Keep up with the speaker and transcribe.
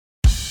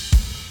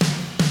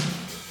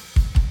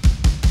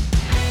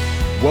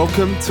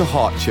Welcome to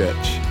Heart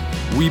Church.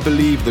 We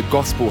believe the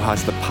gospel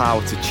has the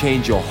power to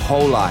change your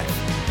whole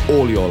life,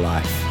 all your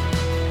life.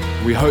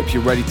 We hope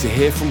you're ready to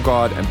hear from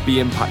God and be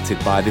impacted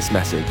by this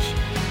message.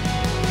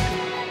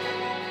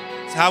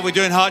 So how are we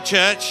doing, Heart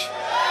Church?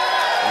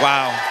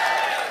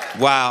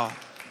 Wow.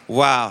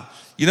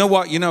 You know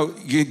what?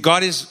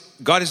 God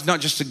is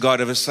not just a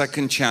God of a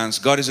second chance.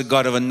 God is a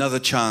God of another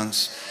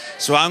chance.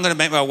 So I'm going to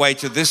make my way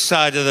to this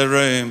side of the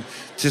room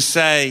to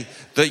say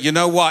that, you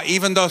know what,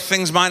 even though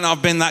things might not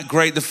have been that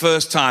great the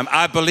first time,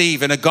 I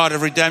believe in a God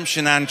of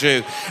redemption,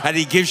 Andrew, and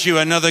he gives you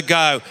another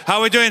go. How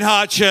are we doing,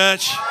 Heart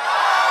Church?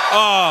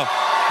 Oh,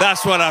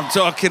 that's what I'm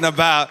talking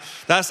about.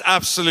 That's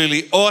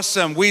absolutely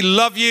awesome. We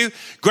love you.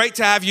 Great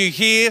to have you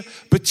here,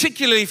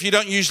 particularly if you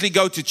don't usually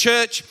go to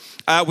church.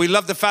 We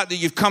love the fact that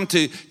you've come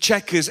to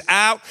check us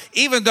out,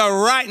 even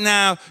though right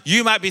now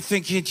you might be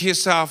thinking to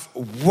yourself,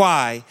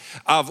 why,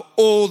 of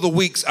all the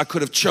weeks I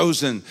could have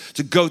chosen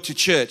to go to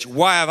church,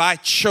 why have I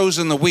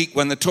chosen the week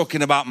when they're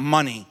talking about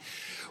money?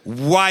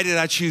 Why did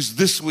I choose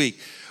this week?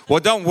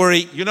 Well, don't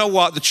worry. You know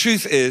what? The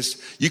truth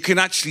is you can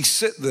actually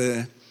sit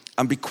there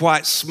and be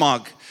quite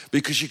smug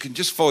because you can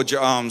just fold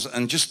your arms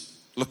and just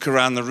look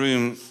around the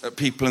room at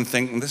people and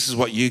think, this is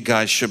what you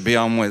guys should be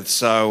on with.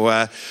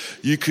 So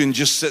you can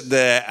just sit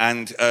there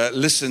and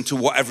listen to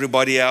what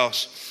everybody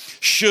else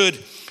should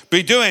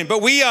be doing.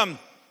 But we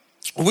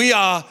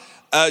are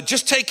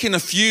just taking a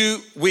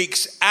few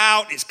weeks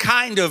out. It's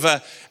kind of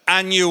an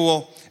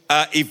annual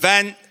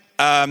event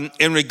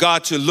in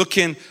regard to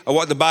looking at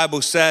what the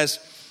Bible says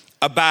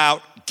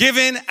about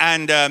giving.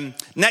 And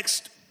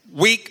next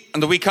week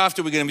and the week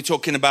after, we're going to be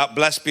talking about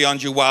blessed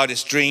beyond your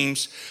wildest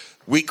dreams.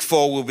 Week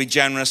 4 will be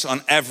generous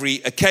on every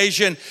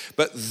occasion.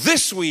 But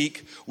this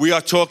week, we are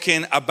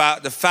talking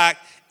about the fact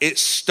it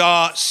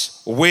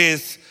starts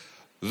with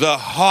the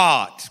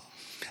heart.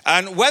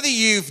 And whether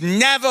you've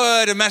never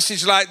heard a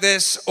message like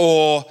this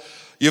or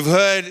you've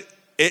heard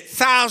it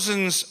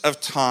thousands of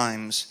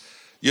times,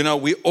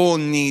 we all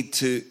need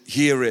to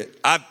hear it.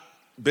 I've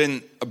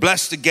been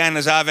blessed again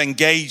as I've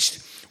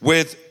engaged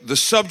with the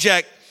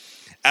subject.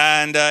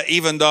 And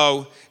even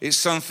though it's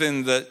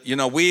something that,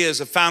 we as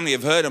a family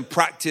have heard and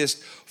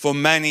practiced for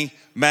many,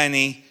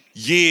 many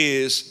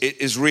years, it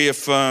is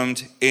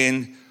reaffirmed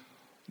in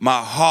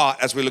my heart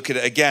as we look at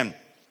it again.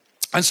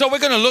 And so we're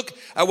going to look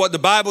at what the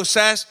Bible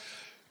says.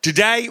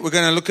 Today, we're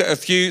going to look at a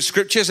few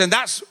scriptures, and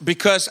that's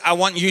because I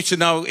want you to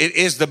know it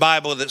is the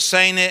Bible that's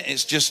saying it.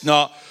 It's just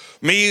not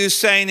me who's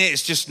saying it.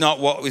 It's just not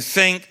what we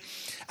think.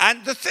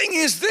 And the thing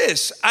is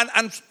this,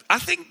 and I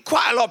think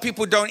quite a lot of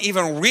people don't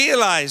even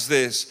realize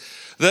this,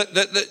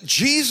 that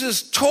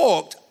Jesus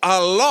talked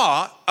a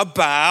lot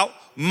about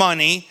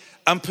money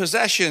and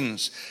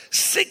possessions.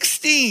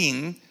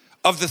 16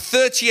 of the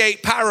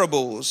 38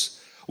 parables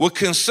were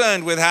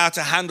concerned with how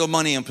to handle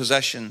money and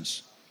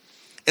possessions.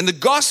 In the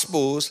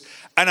Gospels,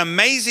 an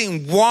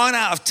amazing 1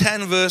 out of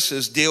 10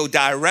 verses deal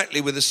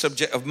directly with the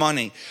subject of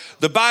money.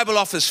 The Bible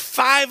offers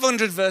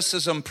 500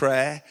 verses on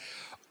prayer,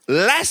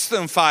 less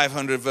than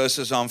 500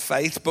 verses on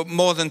faith, but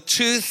more than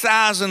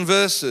 2,000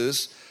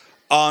 verses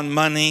on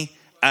money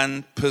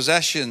and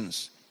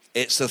possessions.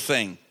 It's a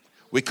thing.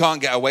 We can't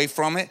get away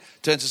from it.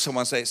 Turn to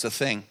someone and say, it's a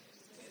thing.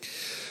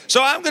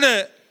 So I'm going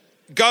to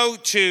go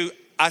to,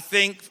 I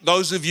think,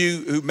 those of you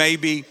who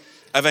maybe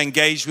have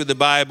engaged with the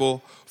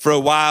Bible for a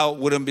while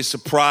wouldn't be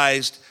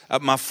surprised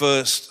at my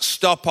first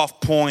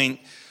stop-off point.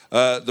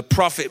 The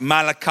prophet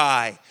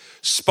Malachi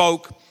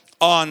spoke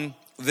on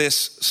this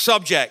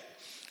subject.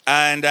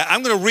 And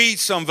I'm going to read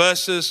some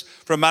verses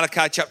from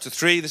Malachi chapter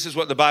 3. This is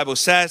what the Bible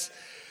says.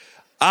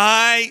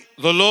 I,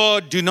 the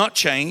Lord, do not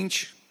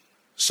change.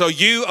 So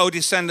you, O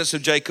descendants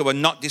of Jacob, are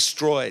not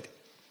destroyed.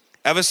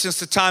 Ever since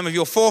the time of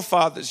your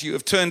forefathers, you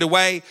have turned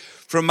away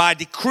from my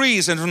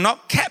decrees and have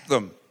not kept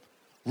them.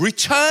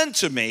 Return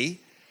to me,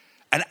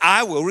 and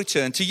I will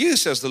return to you,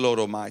 says the Lord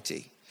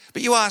Almighty.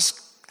 But you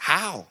ask,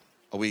 how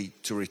are we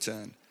to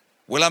return?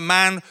 Will a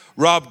man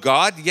rob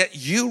God? Yet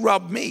you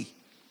rob me.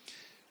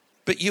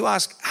 But you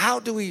ask, how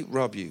do we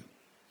rob you?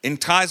 In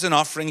tithes and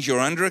offerings, you're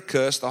under a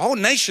curse, the whole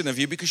nation of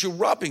you, because you're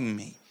robbing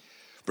me.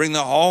 Bring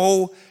the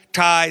whole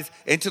tithe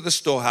into the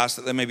storehouse,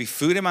 that there may be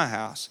food in my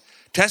house.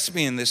 Test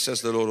me in this, says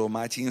the Lord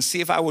Almighty, and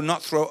see if I will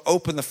not throw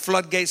open the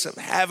floodgates of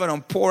heaven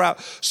and pour out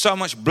so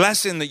much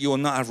blessing that you will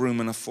not have room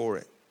enough for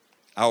it.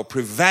 I will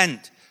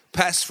prevent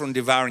pests from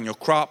devouring your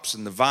crops,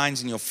 and the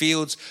vines in your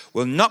fields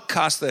will not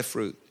cast their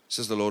fruit,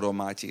 says the Lord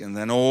Almighty. And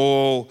then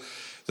all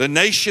the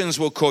nations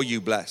will call you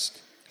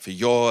blessed, for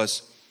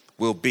yours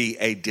will be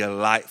a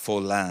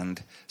delightful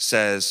land,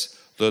 says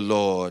the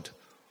Lord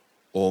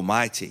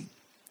Almighty.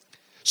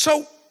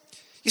 So,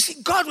 you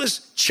see, God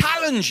was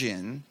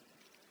challenging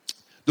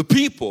the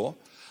people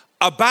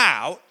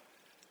about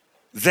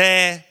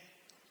the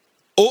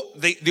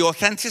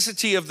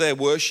authenticity of their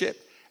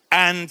worship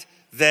and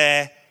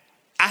their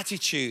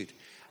attitude.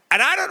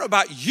 And I don't know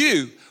about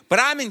you, but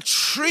I'm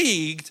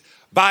intrigued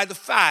by the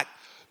fact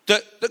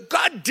that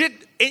God did,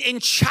 in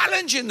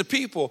challenging the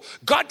people,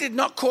 God did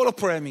not call a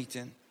prayer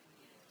meeting.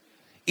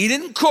 He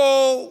didn't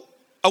call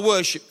a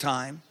worship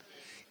time.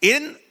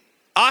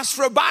 asked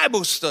for a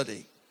Bible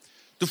study.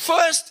 The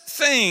first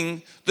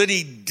thing that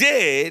he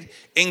did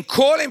in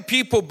calling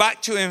people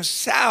back to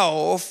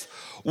himself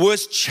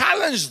was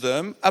challenge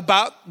them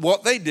about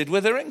what they did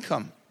with their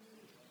income.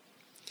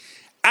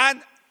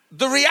 And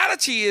the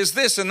reality is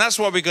this, and that's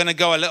what we're going to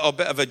go a little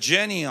bit of a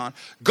journey on.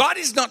 God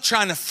is not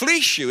trying to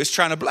fleece you, he's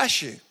trying to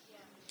bless you.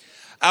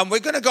 And we're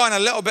going to go on a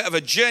little bit of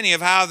a journey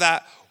of how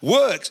that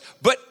works.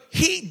 But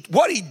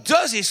what he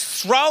does is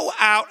throw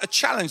out a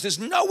challenge. There's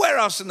nowhere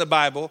else in the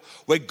Bible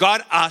where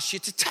God asks you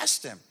to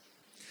test him.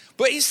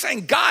 But he's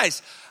saying,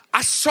 guys,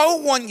 I so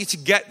want you to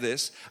get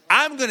this.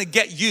 I'm going to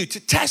get you to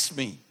test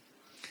me.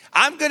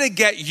 I'm going to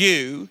get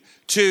you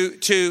to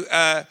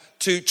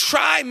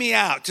try me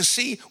out, to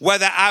see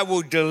whether I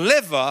will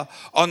deliver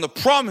on the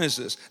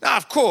promises. Now,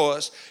 of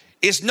course,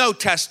 it's no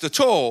test at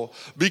all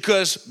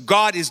because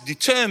God is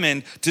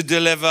determined to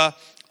deliver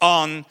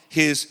on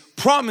his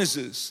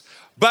promises.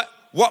 But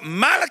what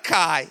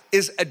Malachi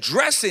is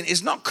addressing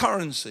is not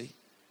currency.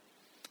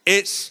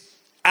 It's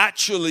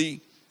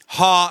actually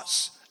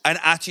hearts and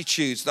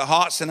attitudes, the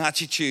hearts and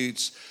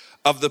attitudes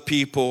of the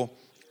people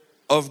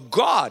of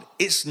God.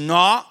 It's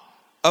not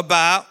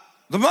about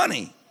the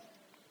money.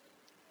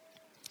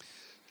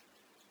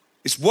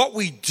 It's what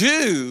we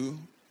do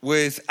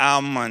with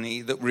our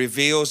money that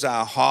reveals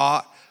our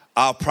heart,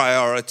 our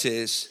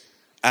priorities,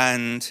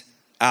 and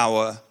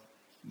our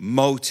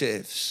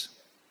motives.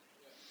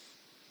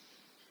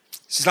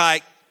 It's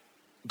like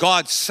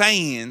God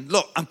saying,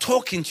 look, I'm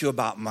talking to you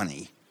about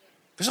money.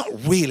 It's not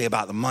really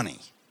about the money.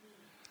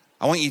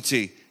 I want you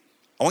to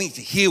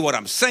hear what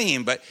I'm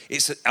saying, but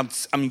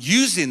I'm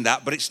using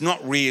that, but it's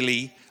not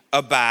really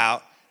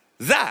about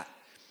that.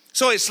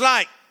 So it's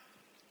like,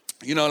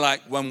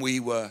 like when we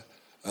were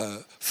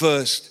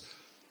first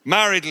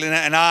married,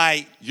 Lynette and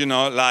I,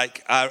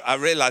 I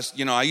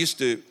realized, I used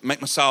to make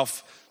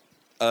myself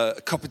a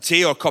cup of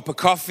tea or a cup of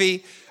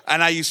coffee,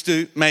 and I used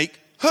to make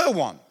her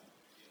one.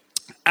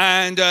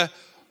 And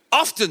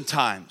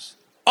oftentimes,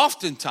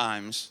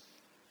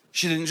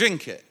 she didn't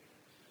drink it.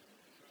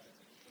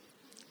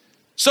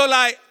 So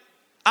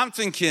I'm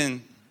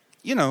thinking,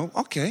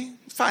 okay,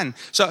 fine.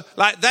 So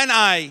then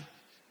I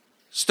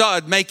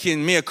started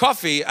making me a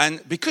coffee,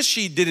 and because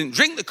she didn't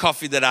drink the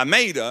coffee that I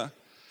made her,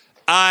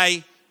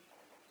 I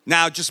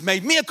now just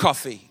made me a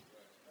coffee.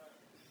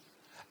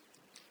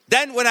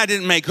 Then when I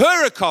didn't make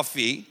her a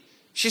coffee,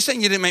 she's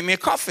saying, you didn't make me a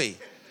coffee.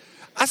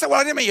 I said,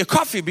 well, I didn't make you a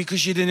coffee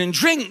because you didn't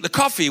drink the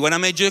coffee when I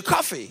made you a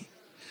coffee.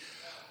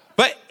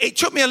 But it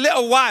took me a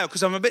little while,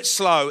 because I'm a bit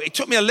slow, it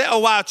took me a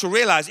little while to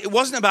realize it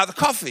wasn't about the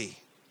coffee.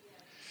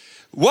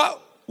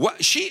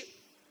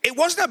 It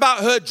wasn't about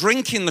her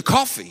drinking the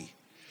coffee.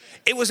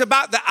 It was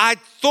about that I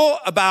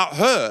thought about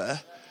her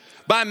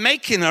by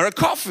making her a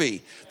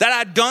coffee, that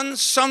I'd done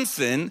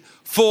something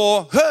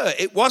for her.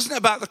 It wasn't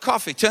about the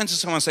coffee. Turn to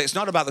someone and say, it's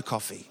not about the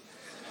coffee.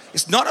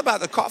 It's not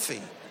about the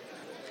coffee.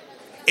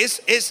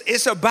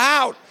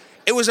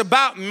 It was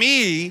about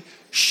me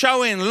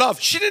showing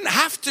love. She didn't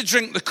have to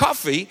drink the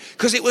coffee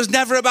because it was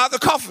never about the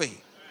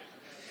coffee.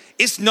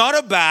 It's not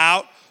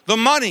about the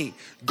money.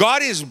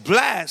 God is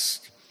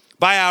blessed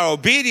by our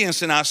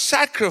obedience and our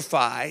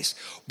sacrifice,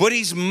 but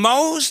he's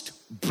most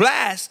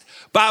blessed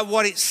by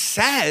what it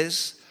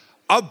says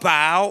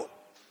about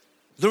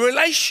the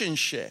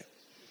relationship.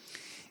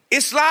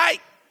 It's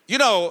like,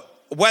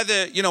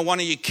 whether, one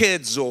of your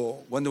kids,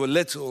 or when they were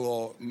little,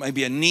 or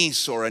maybe a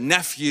niece or a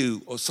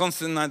nephew or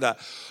something like that,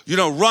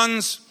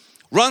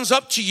 runs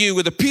up to you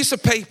with a piece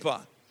of paper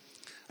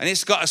and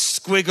it's got a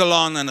squiggle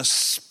on and a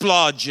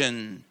splodge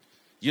and,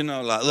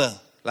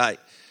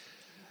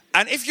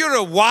 and if you're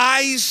a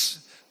wise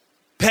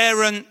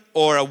parent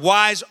or a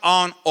wise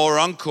aunt or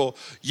uncle,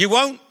 you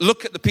won't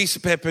look at the piece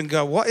of paper and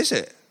go, what is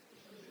it?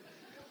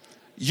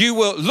 You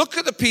will look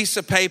at the piece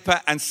of paper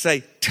and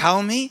say,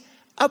 tell me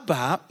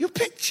about your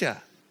picture.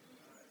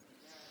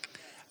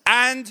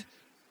 And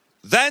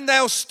then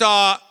they'll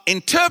start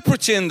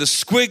interpreting the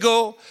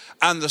squiggle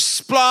and the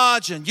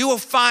splodge, and you will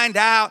find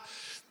out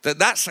that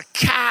that's a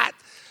cat,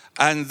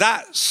 and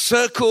that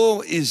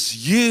circle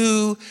is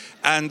you,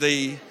 and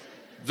the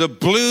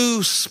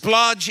blue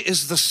splodge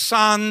is the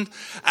sun,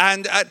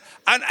 and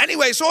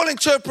anyway, it's all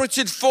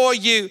interpreted for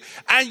you,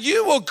 and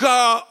you will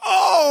go,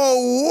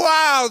 oh,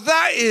 wow,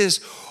 that is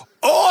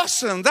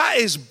awesome, that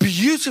is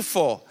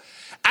beautiful,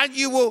 and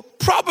you will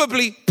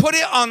probably put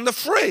it on the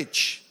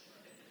fridge,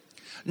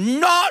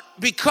 not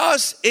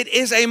because it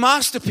is a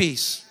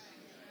masterpiece,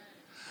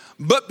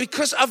 but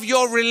because of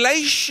your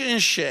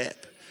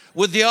relationship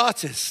with the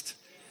artist.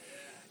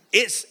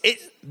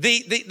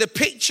 The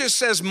picture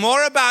says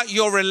more about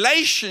your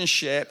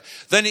relationship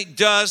than it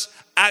does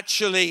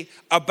actually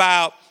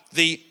about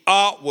the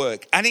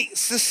artwork. And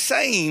it's the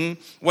same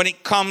when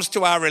it comes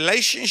to our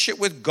relationship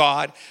with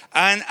God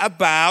and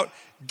about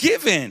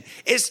giving.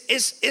 It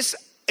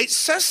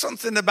says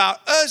something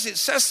about us. It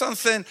says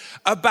something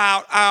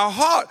about our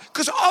heart.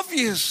 Because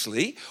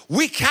obviously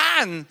we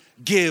can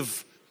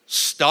give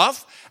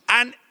stuff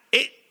and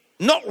it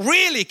not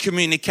really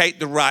communicate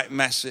the right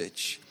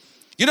message.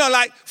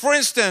 For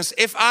instance,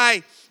 if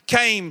I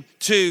came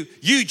to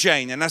you,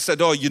 Jane, and I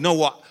said, oh, you know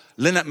what?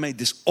 Lynette made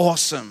this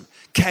awesome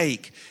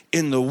cake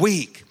in the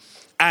week.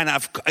 And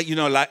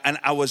and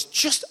I was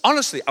just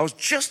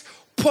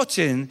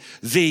putting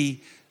the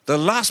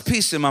last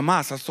piece in my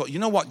mouth. I thought, you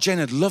know what? Jane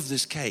would love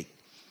this cake.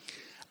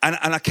 And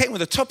I came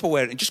with a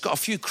Tupperware and just got a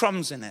few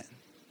crumbs in it.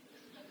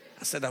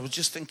 I said, I was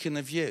just thinking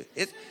of you.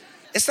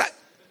 It's like,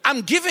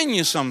 I'm giving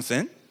you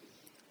something.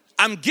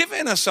 I'm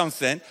giving her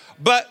something,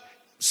 but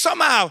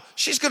somehow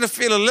she's going to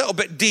feel a little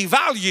bit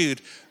devalued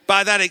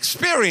by that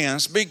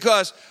experience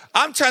because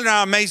I'm telling her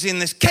how amazing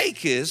this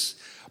cake is,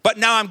 but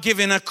now I'm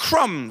giving her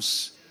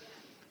crumbs.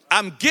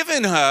 I'm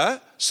giving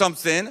her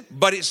something,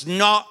 but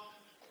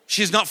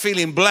she's not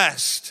feeling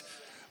blessed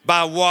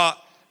by what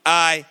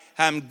I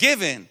am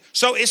giving.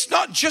 So it's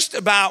not just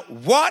about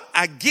what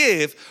I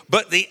give,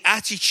 but the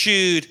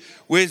attitude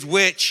with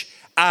which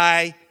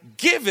I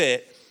give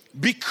it.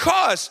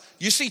 Because,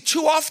 you see,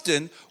 too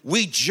often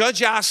we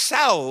judge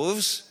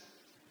ourselves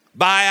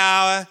by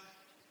our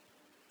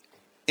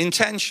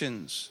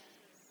intentions.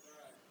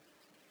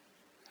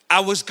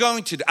 How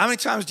many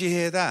times do you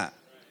hear that?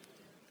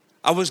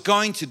 I was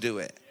going to do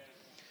it.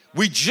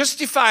 We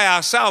justify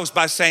ourselves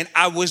by saying,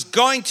 I was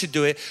going to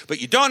do it,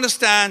 but you don't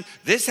understand,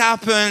 this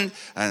happened,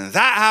 and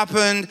that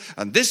happened,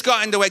 and this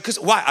got in the way. Because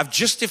why? I've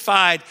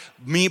justified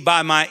me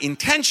by my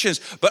intentions,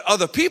 but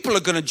other people are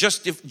going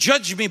to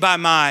judge me by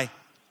my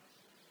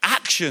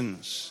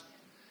actions.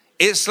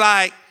 It's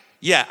like,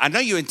 yeah, I know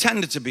you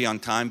intended to be on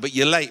time, but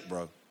you're late,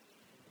 bro.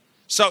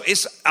 So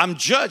I'm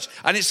judged.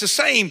 And it's the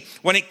same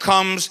when it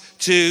comes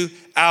to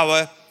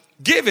our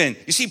giving.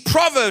 You see,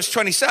 Proverbs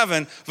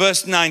 27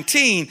 verse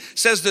 19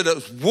 says that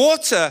as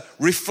water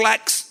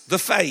reflects the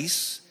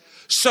face,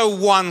 so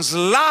one's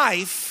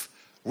life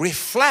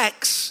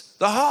reflects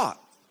the heart.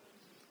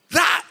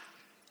 That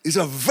is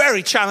a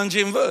very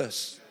challenging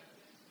verse.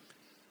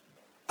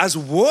 As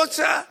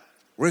water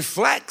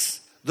reflects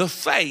the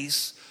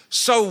face,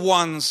 so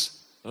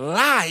one's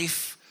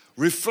life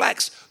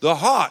reflects the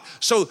heart.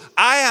 So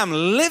I am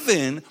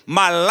living,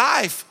 my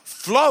life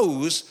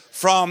flows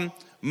from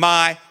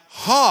my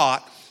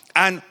heart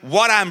and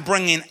what I'm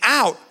bringing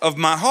out of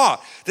my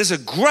heart. There's a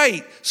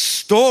great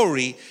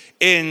story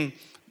in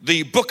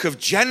the book of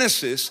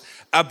Genesis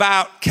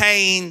about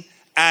Cain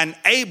and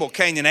Abel.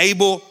 Cain and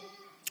Abel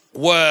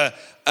were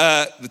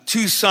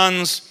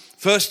the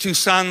first two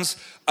sons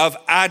of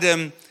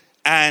Adam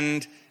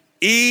and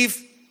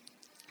Eve.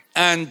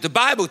 And the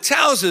Bible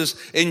tells us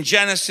in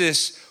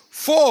Genesis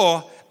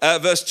 4,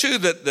 verse 2,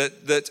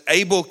 that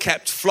Abel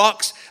kept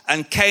flocks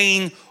and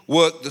Cain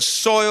worked the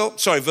soil.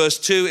 Verse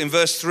 2. In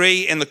verse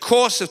 3, in the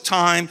course of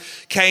time,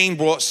 Cain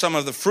brought some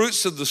of the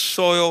fruits of the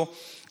soil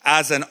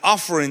as an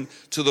offering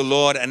to the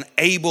Lord, and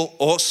Abel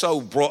also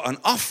brought an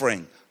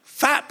offering,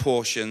 fat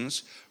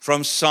portions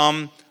from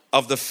some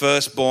of the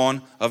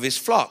firstborn of his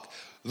flock.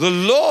 The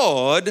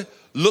Lord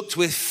looked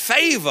with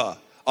favor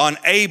on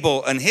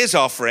Abel and his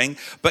offering,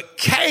 but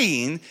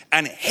Cain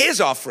and his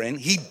offering,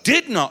 he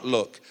did not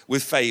look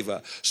with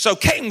favor. So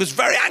Cain was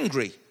very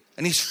angry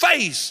and his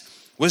face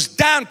was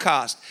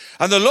downcast.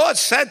 And the Lord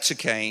said to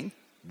Cain,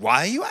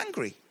 why are you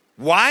angry?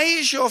 Why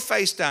is your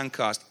face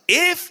downcast?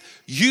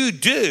 If you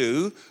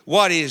do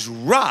what is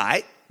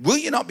right, will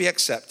you not be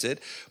accepted?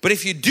 But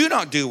if you do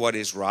not do what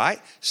is right,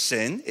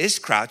 sin is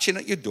crouching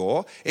at your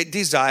door. It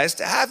desires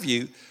to have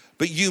you,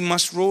 but you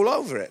must rule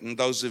over it. And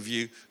those of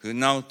you who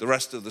know the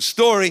rest of the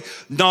story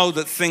know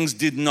that things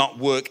did not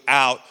work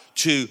out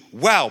too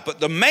well. But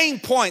the main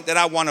point that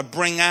I want to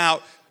bring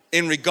out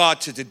in regard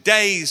to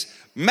today's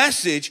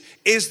message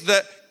is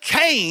that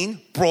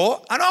Cain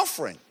brought an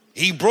offering.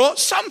 He brought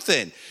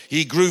something.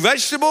 He grew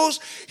vegetables.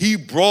 He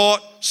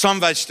brought some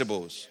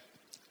vegetables.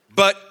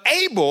 But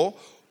Abel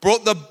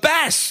brought the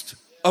best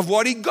of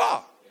what he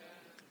got.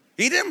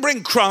 He didn't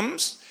bring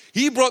crumbs.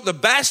 He brought the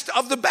best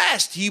of the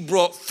best. He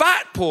brought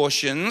fat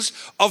portions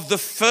of the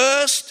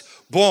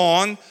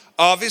firstborn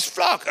of his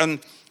flock. And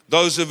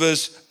those of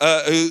us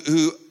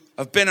who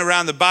have been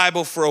around the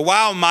Bible for a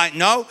while might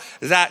know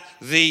that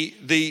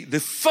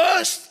the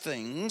first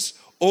things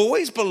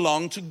always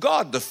belong to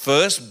God. The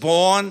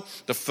firstborn,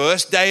 the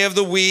first day of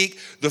the week,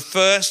 the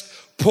first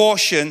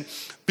portion,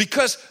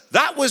 because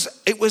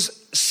it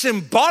was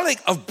symbolic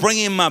of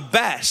bringing my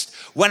best.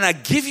 When I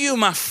give you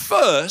my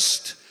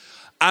first,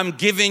 I'm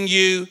giving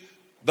you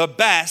the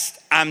best.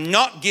 I'm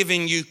not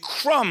giving you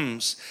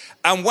crumbs.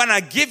 And when I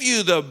give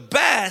you the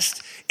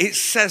best, it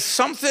says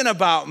something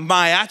about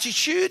my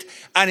attitude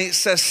and it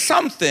says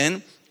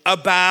something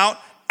about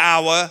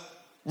our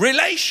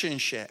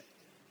relationship.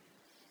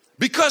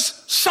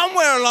 Because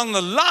somewhere along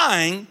the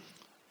line,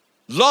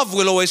 love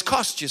will always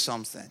cost you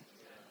something.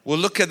 We'll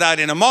look at that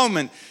in a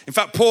moment. In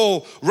fact,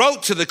 Paul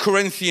wrote to the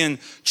Corinthian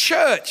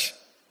church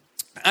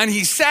and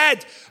he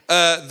said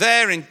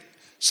there in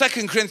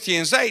 2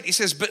 Corinthians 8, he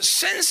says, but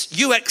since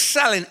you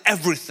excel in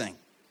everything,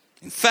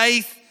 in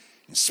faith,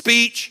 in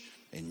speech,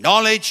 in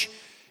knowledge,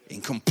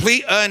 in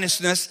complete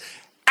earnestness,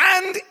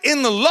 and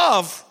in the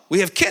love we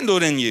have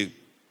kindled in you,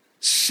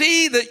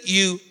 see that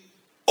you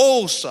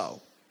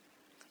also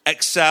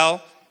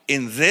excel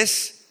in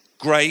this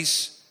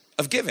grace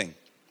of giving.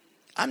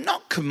 I'm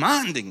not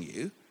commanding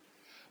you,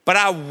 but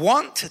I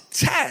want to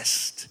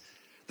test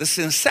the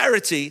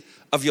sincerity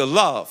of your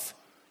love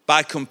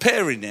by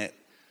comparing it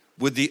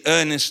with the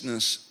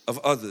earnestness of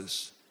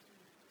others.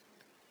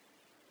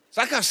 It's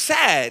like I've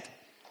said,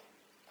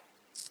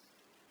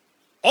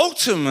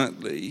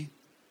 ultimately,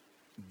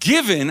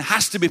 giving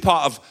has to be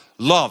part of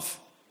love.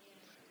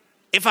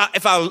 If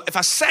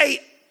I say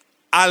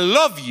I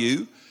love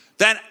you,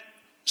 then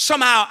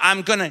somehow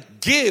I'm going to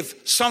give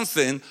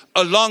something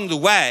along the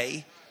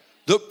way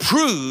that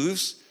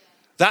proves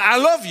that I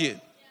love you.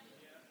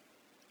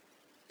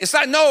 It's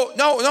like no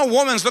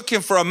woman's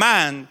looking for a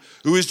man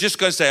who is just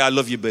going to say, I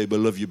love you, babe, I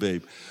love you,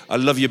 babe. I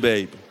love you,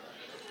 babe.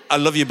 I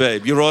love you,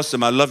 babe. You're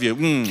awesome. I love you.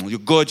 You're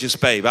gorgeous,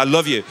 babe. I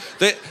love you.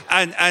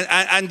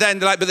 And then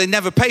they're like, but they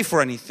never pay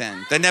for anything.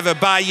 They never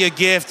buy you a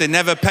gift. They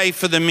never pay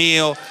for the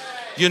meal.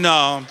 You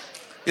know,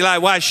 you're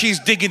like, why? She's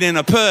digging in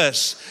a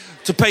purse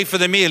to pay for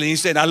the meal. And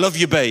he's saying, I love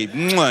you, babe.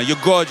 Mwah, you're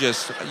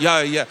gorgeous.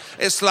 Yeah.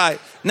 It's like,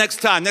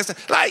 next time.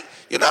 Like,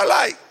 you know,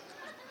 like,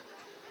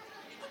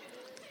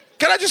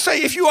 can I just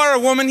say, if you are a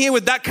woman here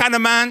with that kind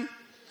of man,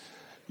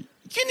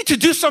 you need to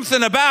do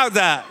something about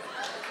that.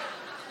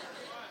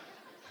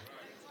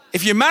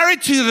 If you're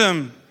married to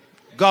them,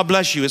 God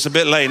bless you. It's a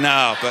bit late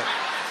now, but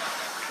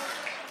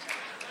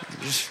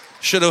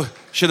should have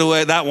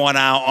worked that one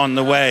out on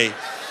the way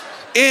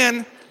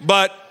in.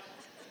 But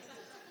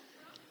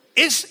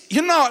it's,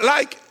 you know,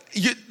 like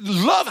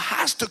love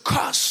has to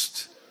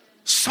cost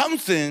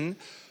something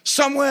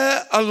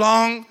somewhere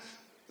along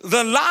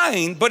the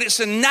line, but it's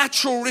a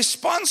natural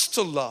response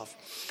to love.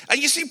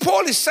 And you see,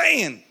 Paul is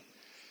saying,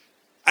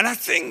 and I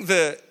think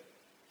that,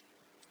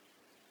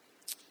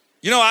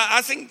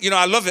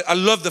 I love it. I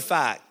love the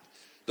fact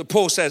that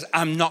Paul says,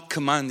 I'm not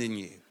commanding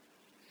you.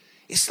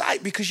 It's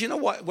like, because you know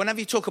what? Whenever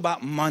you talk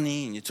about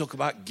money and you talk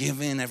about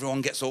giving,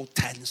 everyone gets all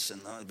tense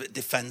and a bit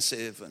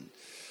defensive. And,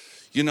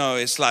 you know,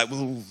 it's like,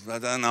 well, I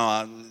don't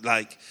know.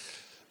 Like,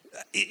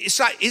 it's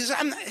like,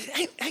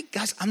 hey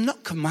guys, I'm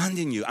not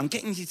commanding you. I'm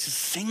getting you to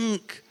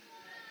think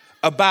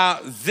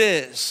about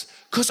this.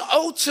 Because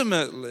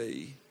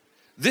ultimately,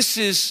 this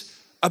is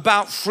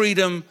about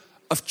freedom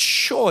of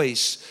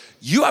choice.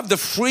 You have the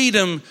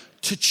freedom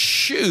to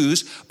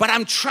choose, but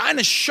I'm trying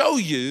to show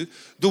you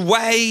the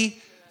way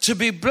to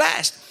be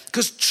blessed.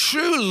 Because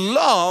true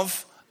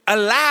love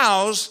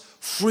allows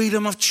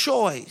freedom of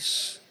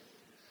choice.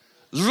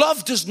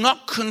 Love does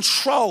not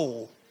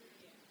control.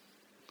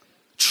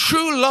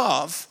 True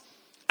love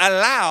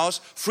allows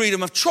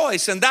freedom of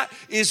choice, and that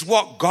is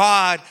what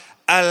God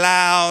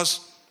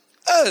allows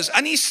us.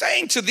 And he's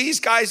saying to these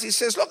guys, he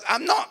says, look,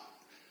 I'm not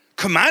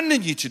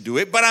commanding you to do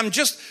it, but I'm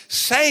just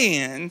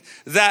saying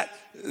that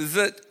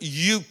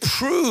you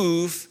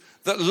prove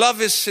that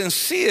love is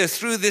sincere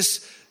through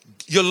this.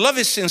 Your love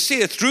is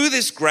sincere through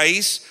this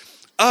grace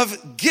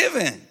of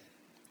giving.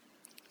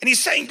 And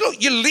he's saying,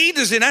 look, you're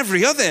leaders in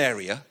every other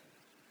area.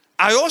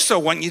 I also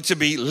want you to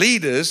be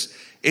leaders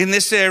in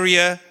this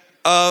area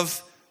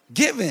of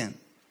giving.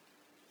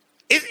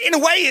 In a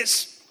way,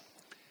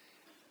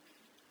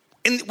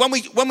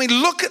 when we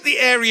look at the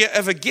area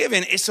of a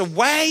giving, it's a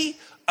way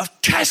of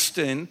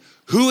testing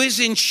who is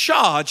in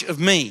charge of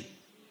me.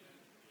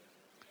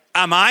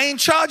 Am I in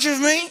charge of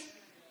me?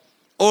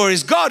 Or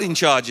is God in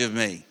charge of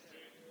me?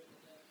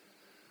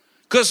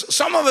 Because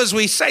some of us,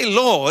 we say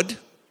Lord,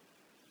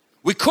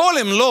 we call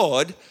him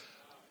Lord,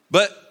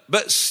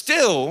 but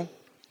still,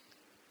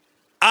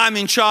 I'm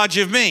in charge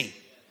of me.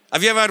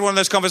 Have you ever had one of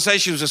those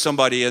conversations with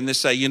somebody and they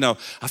say, you know,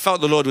 I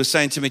felt the Lord was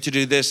saying to me to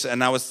do this,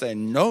 and I was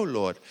saying, no,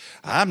 Lord,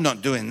 I'm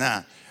not doing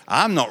that.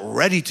 I'm not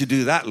ready to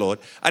do that, Lord.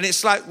 And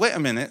it's like, wait a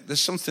minute,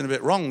 there's something a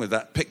bit wrong with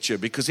that picture,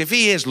 because if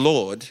he is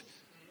Lord,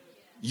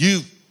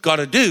 you've got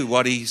to do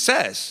what he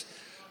says.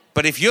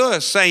 But if you're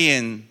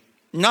saying,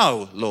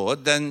 no,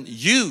 Lord, then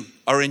you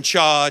are in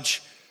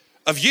charge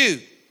of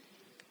you.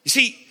 You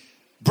see,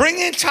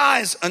 bringing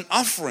tithes and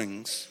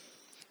offerings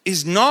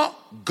is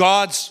not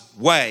God's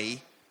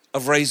way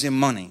of raising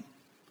money.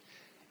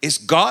 It's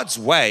God's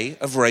way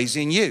of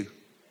raising you.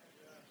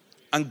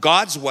 And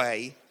God's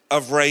way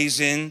of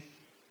raising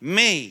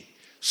me.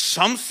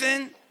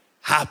 Something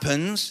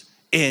happens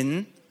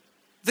in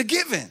the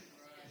giving.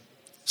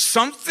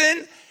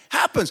 Something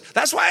happens.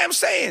 That's why I'm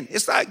saying,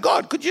 it's like,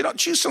 God, could you not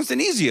choose something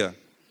easier?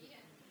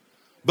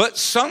 But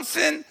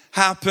something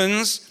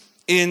happens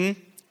in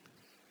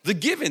the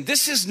giving.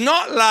 This is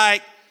not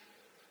like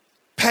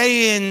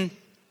paying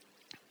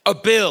a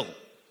bill.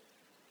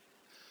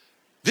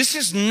 This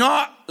is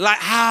not like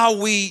how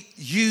we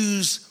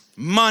use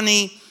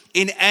money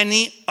in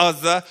any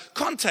other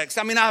context.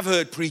 I mean, I've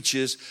heard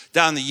preachers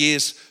down the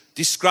years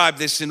describe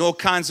this in all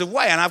kinds of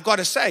ways. And I've got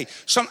to say,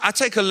 I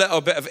take a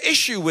little bit of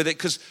issue with it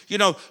because, you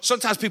know,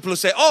 sometimes people will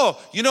say,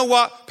 oh, you know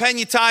what? Paying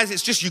your tithes,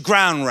 it's just your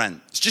ground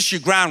rent. It's just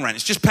your ground rent.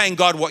 It's just paying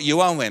God what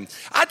you owe him.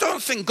 I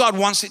don't think God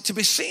wants it to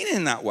be seen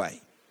in that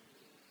way.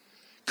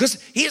 Because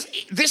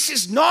this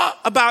is not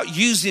about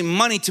using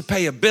money to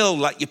pay a bill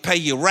like you pay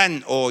your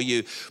rent or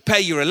you pay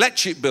your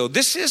electric bill.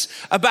 This is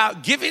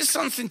about giving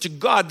something to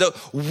God that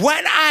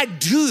when I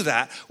do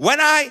that,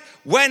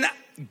 when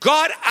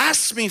God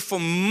asks me for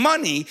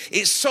money,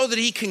 it's so that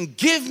he can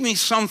give me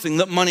something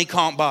that money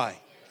can't buy.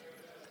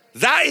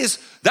 That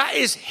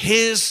is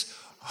his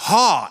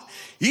heart.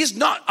 He's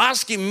not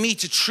asking me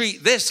to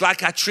treat this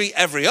like I treat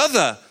every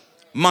other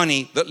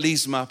money that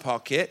leaves my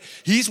pocket.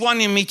 He's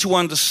wanting me to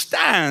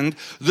understand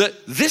that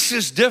this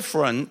is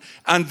different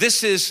and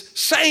this is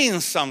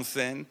saying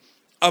something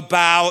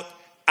about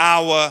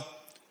our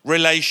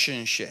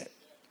relationship.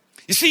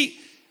 You see,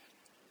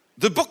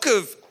 the book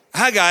of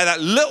Haggai, that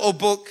little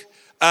book,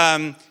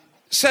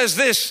 says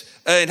this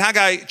in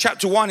Haggai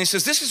chapter 1. He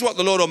says, this is what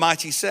the Lord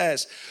Almighty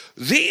says.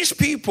 These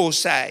people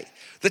say,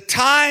 the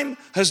time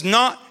has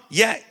not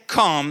yet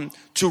come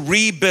to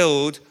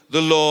rebuild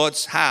the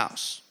Lord's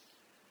house.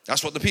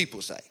 That's what the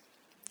people say.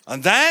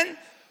 And then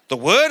the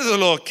word of the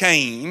Lord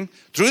came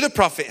through the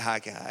prophet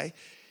Haggai.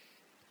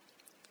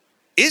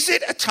 Is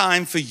it a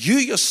time for you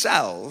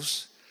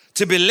yourselves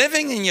to be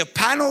living in your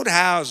paneled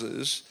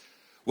houses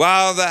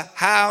while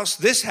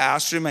this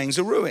house remains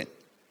a ruin?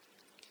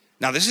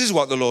 Now, this is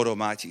what the Lord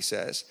Almighty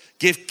says.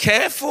 Give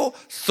careful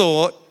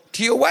thought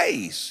to your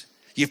ways.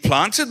 You've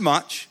planted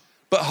much,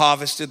 but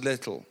harvested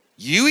little.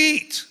 You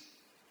eat,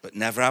 but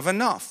never have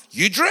enough.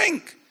 You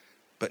drink,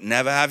 but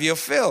never have your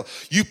fill.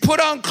 You put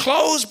on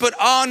clothes, but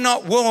are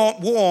not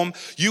warm.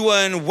 You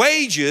earn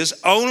wages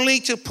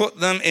only to put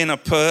them in a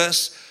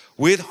purse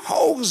with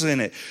holes in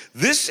it.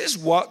 This is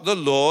what the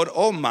Lord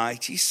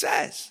Almighty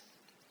says.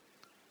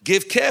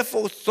 Give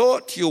careful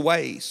thought to your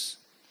ways.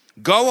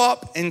 Go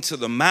up into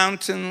the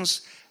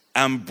mountains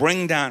and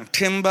bring down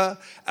timber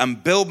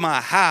and build my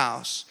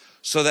house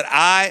so that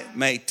I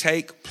may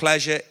take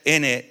pleasure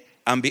in it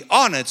and be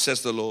honored,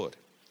 says the Lord.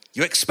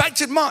 You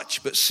expected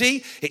much, but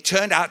see, it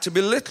turned out to be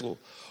little.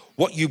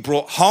 What you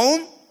brought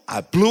home,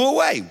 I blew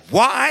away.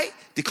 Why?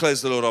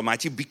 Declares the Lord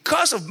Almighty.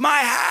 Because of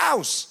my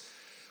house,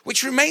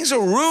 which remains a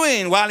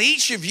ruin while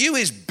each of you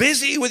is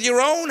busy with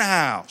your own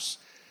house.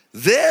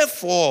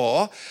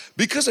 Therefore,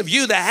 because of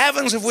you, the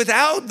heavens have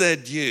withheld their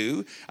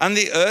dew and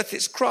the earth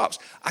its crops.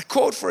 I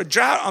called for a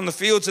drought on the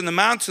fields and the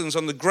mountains,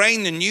 on the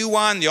grain, the new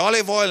wine, the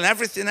olive oil, and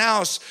everything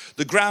else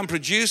the ground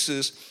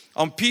produces,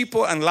 on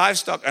people and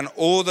livestock and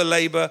all the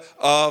labor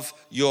of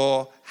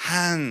your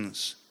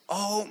hands.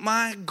 Oh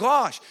my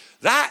gosh,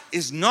 that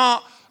is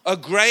not a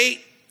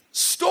great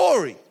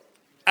story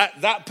at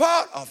that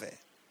part of it.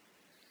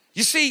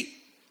 You see,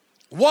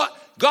 what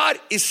God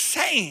is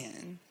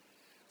saying,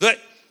 that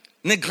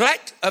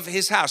neglect of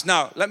his house.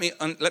 Now, let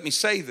me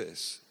say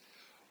this.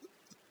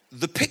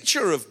 The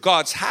picture of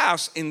God's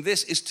house in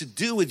this is to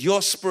do with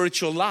your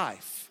spiritual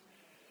life.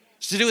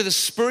 It's to do with the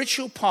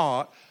spiritual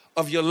part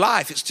of your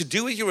life. It's to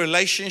do with your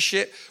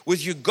relationship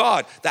with your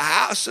God. The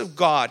house of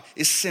God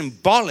is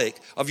symbolic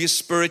of your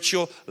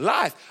spiritual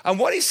life. And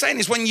what he's saying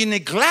is when you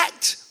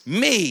neglect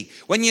me,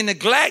 when you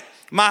neglect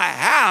my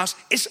house,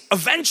 it's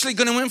eventually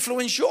going to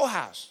influence your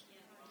house.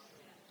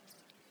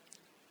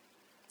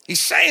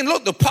 He's saying,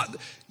 look,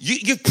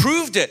 you've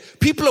proved it.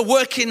 People are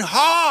working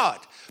hard,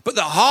 but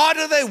the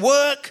harder they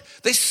work,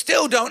 they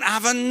still don't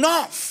have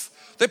enough.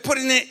 They're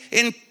putting it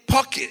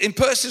in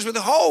purses with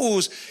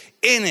holes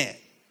in it.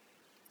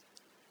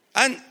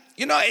 And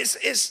you know, it's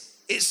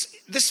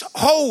this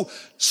whole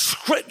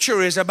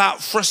scripture is about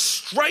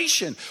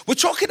frustration. We're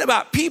talking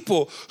about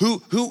people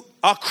who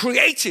are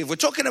creative. We're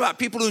talking about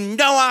people who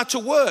know how to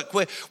work.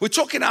 We're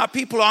talking about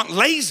people who aren't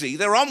lazy.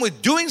 They're on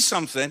with doing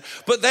something,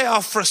 but they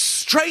are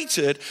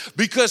frustrated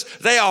because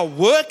they are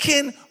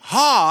working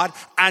hard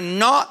and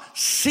not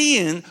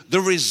seeing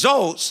the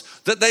results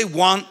that they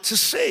want to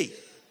see.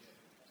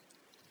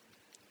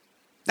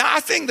 Now, I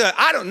think that,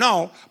 I don't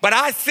know, but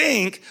I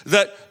think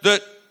that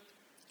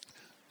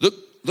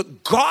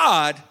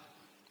God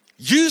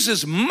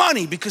uses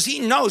money because he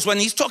knows when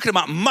he's talking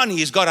about money,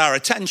 he's got our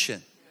attention.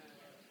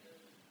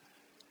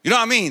 You know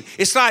what I mean?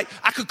 It's like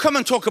I could come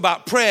and talk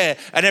about prayer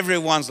and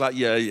everyone's like,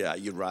 yeah,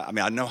 you're right. I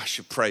mean, I know I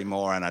should pray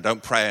more and I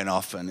don't pray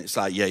enough. And it's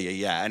like,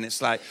 yeah. And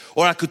it's like,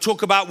 or I could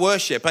talk about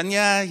worship and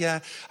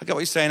yeah, I get what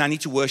you're saying. I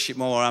need to worship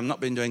more. I've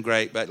not been doing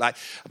great. But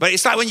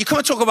it's like when you come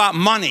and talk about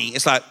money,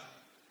 it's like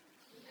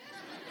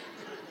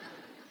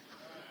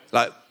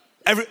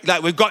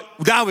we've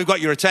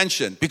got your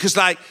attention because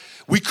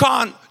we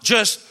can't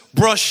just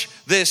brush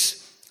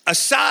this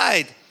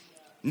aside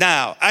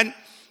now. And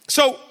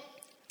so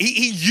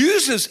he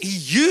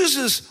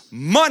uses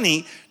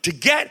money to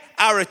get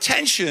our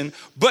attention,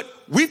 but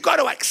we've got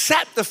to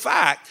accept the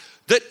fact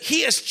that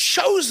he has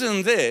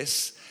chosen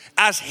this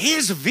as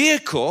his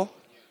vehicle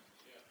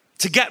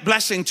to get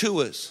blessing to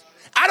us.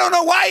 I don't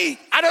know why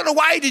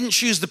he didn't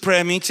choose the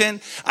prayer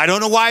meeting. I don't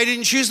know why he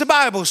didn't choose the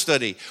Bible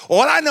study.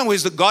 All I know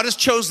is that God has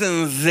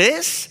chosen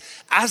this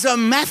as a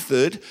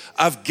method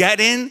of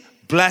getting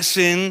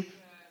blessing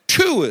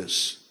to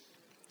us.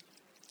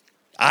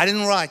 I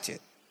didn't write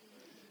it.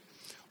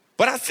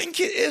 But I think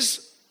it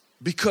is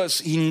because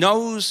he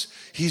knows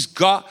he's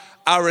got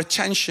our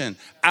attention.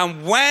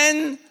 And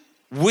when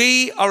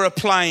we are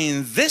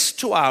applying this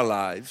to our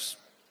lives,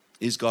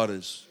 He's got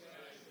us.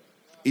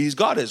 He's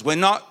got us. We're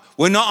not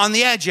on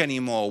the edge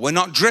anymore. We're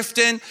not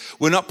drifting.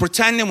 We're not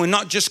pretending. We're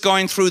not just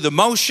going through the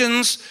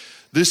motions.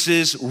 This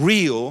is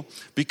real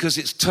because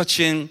it's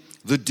touching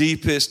the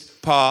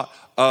deepest part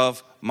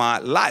of my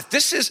life.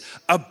 This is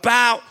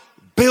about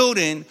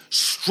building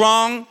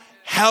strong,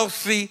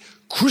 healthy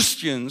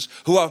Christians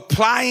who are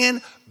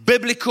applying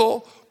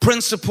biblical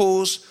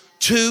principles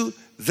to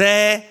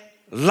their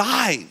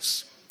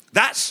lives.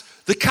 That's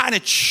the kind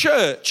of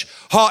church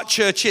Heart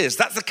Church is.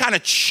 That's the kind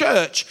of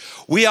church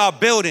we are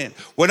building.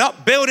 We're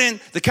not building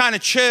the kind of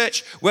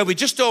church where we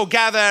just all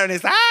gather and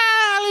it's,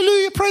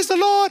 hallelujah, praise the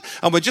Lord.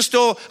 And we're just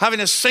all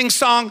having a sing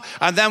song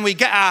and then we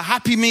get our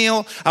happy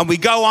meal and we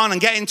go on and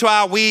get into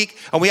our week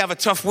and we have a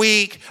tough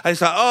week. And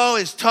it's like, oh,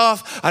 it's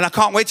tough. And I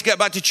can't wait to get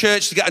back to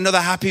church to get another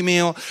happy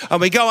meal.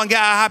 And we go and get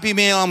our happy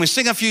meal and we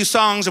sing a few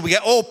songs and we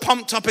get all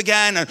pumped up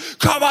again. And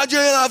come on, do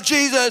you love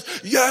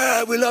Jesus?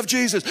 Yeah, we love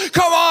Jesus.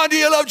 Come on, do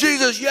you love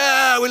Jesus?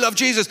 Yeah, we love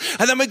Jesus.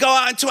 And then we go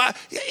out into our,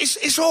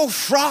 it's all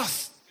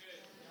froth.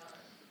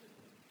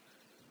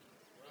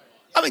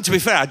 I mean, to be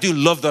fair, I do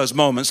love those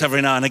moments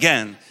every now and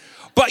again.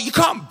 But you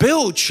can't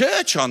build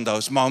church on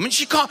those moments.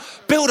 You can't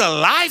build a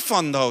life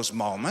on those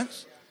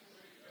moments.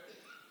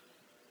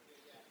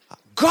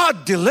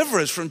 God deliver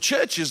us from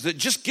churches that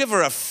just give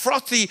her a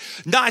frothy,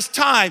 nice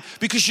time.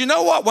 Because you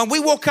know what? When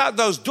we walk out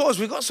those doors,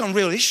 we've got some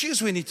real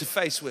issues we need to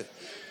face with.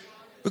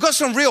 We've got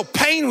some real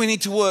pain we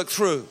need to work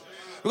through.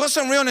 We've got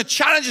some real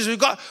challenges. We've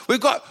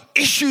got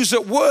issues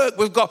at work.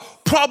 We've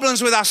got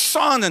problems with our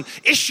son and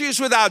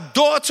issues with our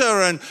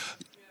daughter and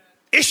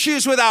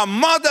issues with our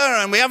mother,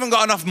 and we haven't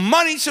got enough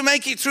money to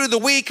make it through the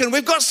week, and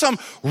we've got some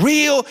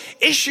real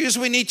issues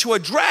we need to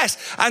address.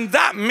 And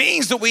that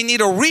means that we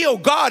need a real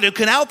God who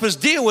can help us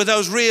deal with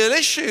those real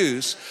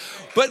issues.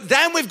 But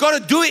then we've got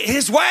to do it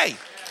His way.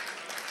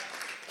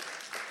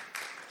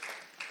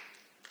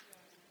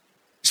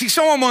 See,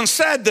 someone once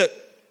said that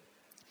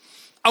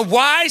a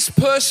wise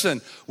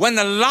person, when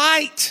the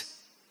light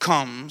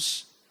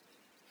comes,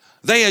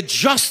 they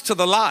adjust to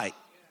the light.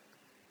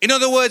 In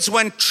other words,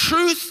 when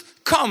truth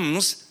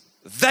comes,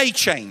 they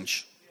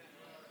change.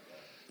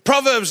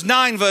 Proverbs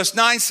 9 verse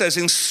 9 says,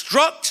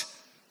 instruct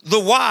the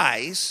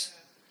wise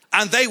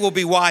and they will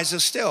be wiser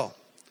still.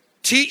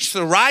 Teach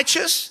the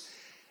righteous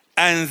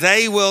and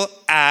they will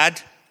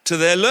add to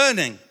their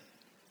learning.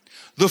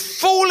 The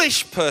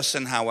foolish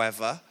person,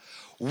 however,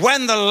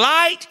 when the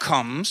light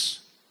comes,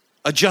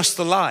 adjust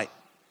the light.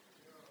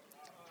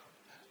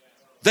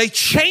 They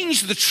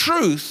change the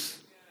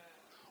truth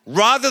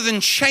rather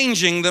than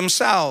changing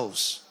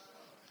themselves.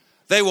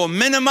 They will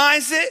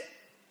minimize it,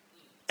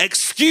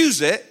 excuse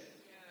it,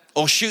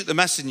 or shoot the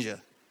messenger.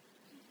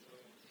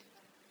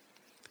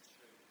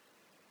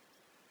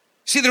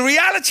 See, the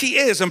reality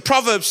is, and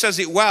Proverbs says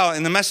it well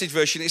in the Message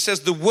version, it says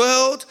the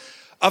world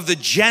of the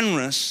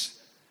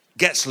generous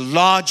gets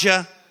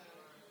larger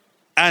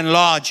and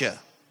larger.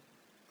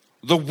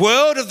 The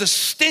world of the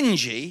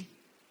stingy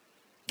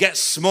gets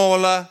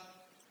smaller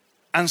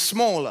and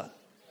smaller.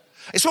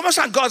 It's almost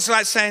like God's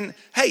like saying,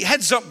 hey,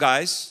 heads up,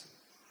 guys.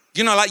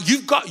 You know, like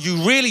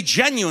you really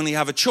genuinely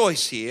have a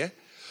choice here,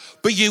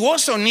 but you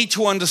also need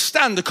to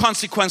understand the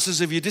consequences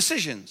of your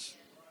decisions.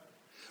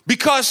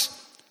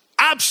 Because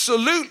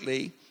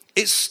absolutely,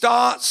 it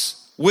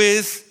starts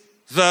with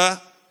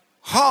the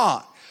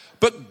heart.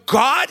 But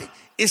God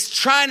is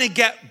trying to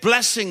get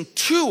blessing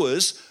to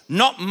us,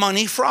 not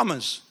money from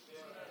us.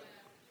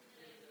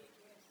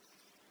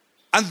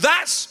 And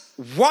that's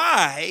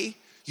why,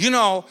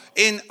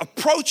 in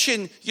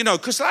approaching,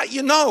 because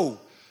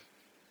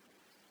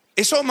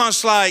it's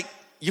almost like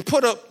you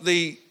put up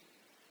the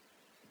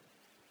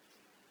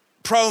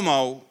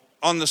promo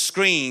on the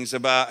screens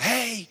about,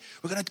 hey,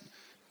 we're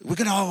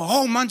gonna have a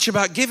whole bunch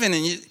about giving,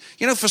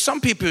 and for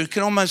some people you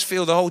can almost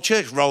feel the whole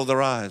church roll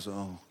their eyes.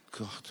 Oh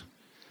God,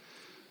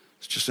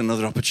 it's just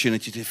another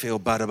opportunity to feel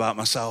bad about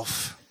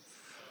myself,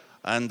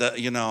 and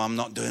I'm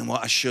not doing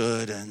what I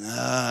should,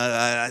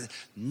 and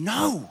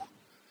no.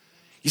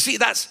 You see,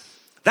 that's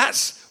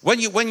when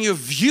you're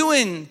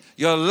viewing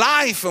your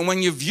life and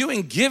when you're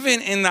viewing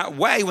giving in that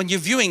way, when you're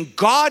viewing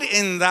God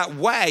in that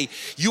way,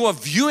 you are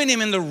viewing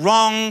Him in the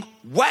wrong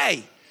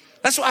way.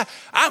 That's why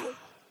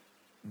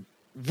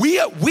we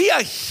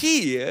are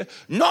here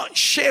not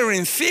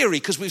sharing theory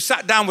because we've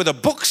sat down with a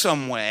book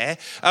somewhere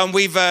and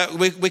we're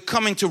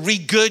coming to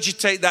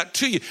regurgitate that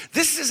to you.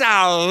 This is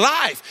our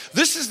life.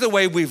 This is the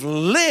way we've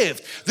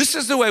lived. This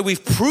is the way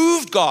we've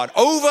proved God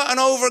over and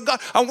over again.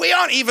 And we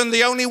aren't even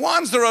the only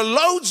ones. There are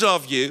loads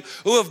of you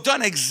who have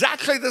done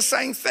exactly the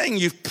same thing.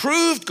 You've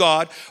proved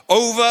God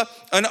over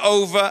and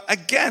over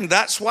again.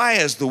 That's why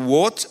as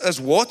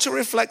water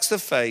reflects the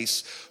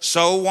face,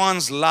 so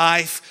one's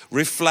life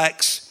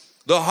reflects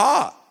the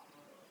heart.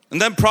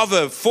 And then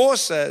Proverbs 4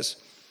 says,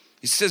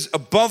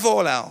 above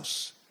all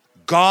else,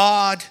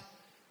 guard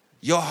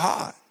your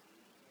heart.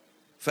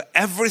 For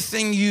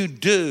everything you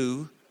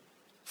do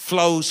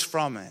flows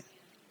from it.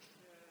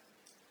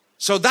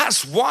 So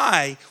that's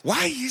why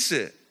is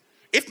it?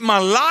 If my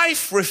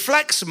life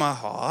reflects my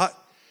heart,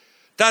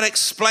 that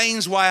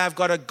explains why I've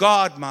got to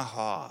guard my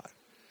heart.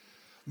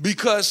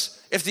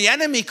 Because if the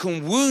enemy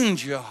can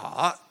wound your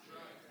heart,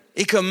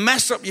 he can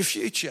mess up your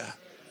future.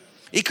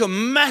 He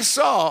can mess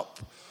up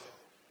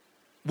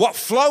what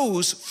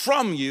flows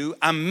from you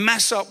and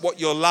mess up what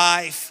your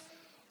life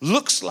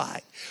looks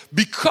like.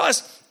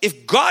 Because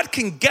if God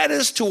can get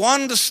us to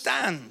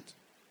understand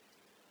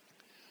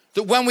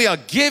that when we are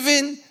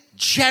giving,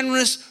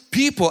 generous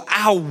people,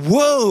 our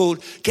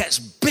world gets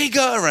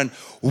bigger and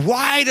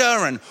wider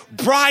and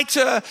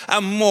brighter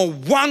and more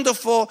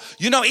wonderful.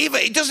 Even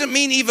it doesn't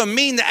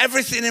mean that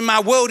everything in my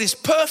world is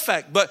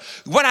perfect, but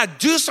when I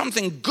do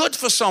something good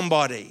for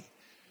somebody,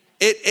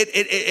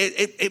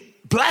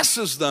 it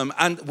blesses them,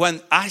 and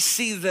when I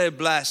see they're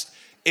blessed,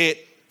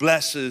 it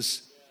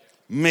blesses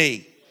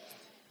me.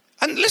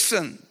 And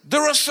listen,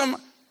 there are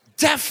some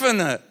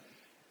definite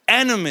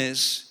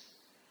enemies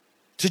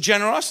to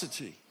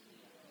generosity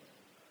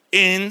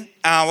in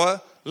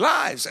our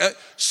lives.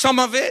 Some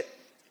of it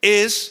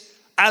is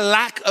a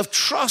lack of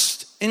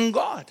trust in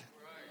God.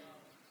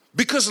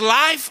 Because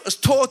life has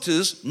taught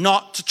us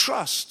not to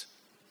trust.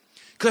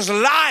 Because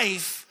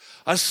life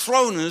has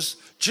thrown us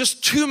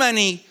just too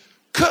many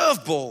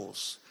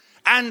curveballs.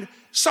 And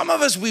some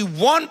of us, we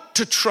want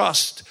to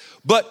trust,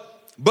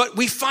 but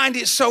we find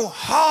it so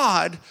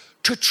hard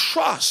to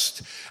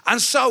trust.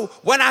 And so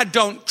when I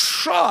don't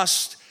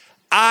trust,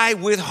 I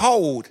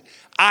withhold.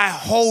 I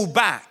hold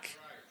back.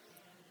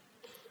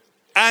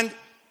 And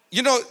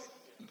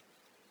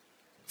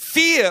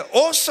fear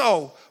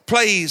also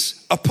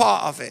plays a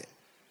part of it.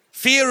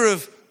 Fear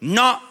of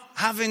not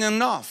having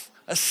enough.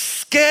 A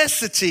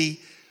scarcity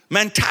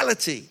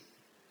mentality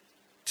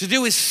to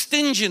do with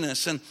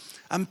stinginess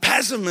and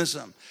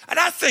pessimism. And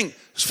I think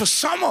for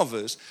some of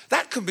us,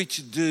 that could be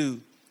to do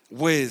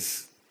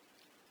with,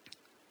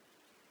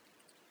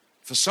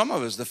 for some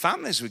of us, the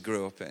families we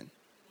grew up in.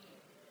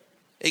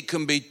 It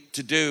can be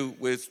to do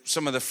with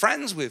some of the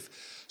friends we've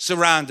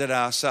surrounded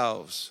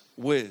ourselves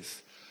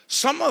with.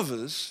 Some of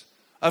us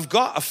have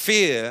got a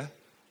fear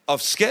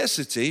of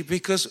scarcity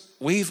because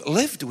we've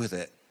lived with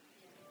it.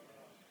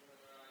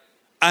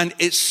 And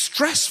it's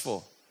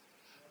stressful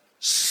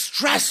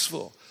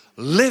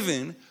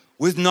living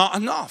with not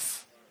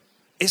enough.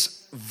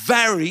 It's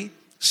very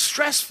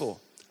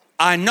stressful.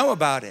 I know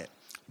about it.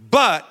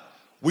 But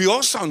we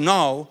also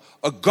know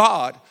a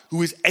God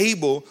who is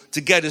able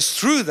to get us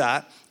through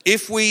that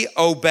if we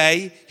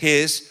obey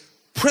his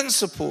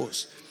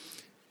principles.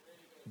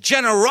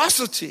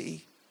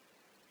 Generosity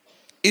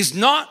is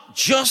not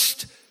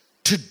just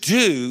to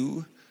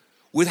do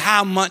with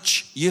how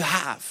much you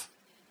have.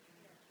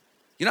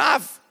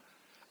 I've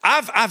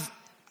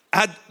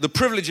had the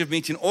privilege of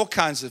meeting all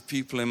kinds of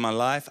people in my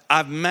life.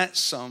 I've met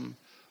some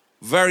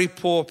very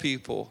poor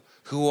people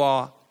who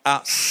are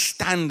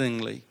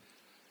outstandingly,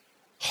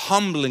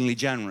 humblingly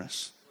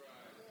generous,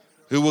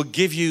 who will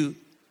give you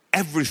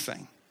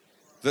everything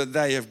that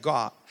they have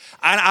got.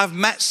 And I've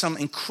met some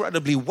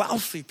incredibly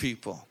wealthy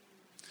people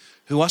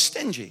who are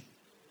stingy.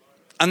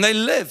 And they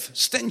live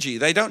stingy.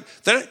 They're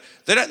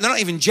not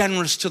even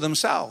generous to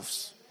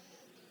themselves.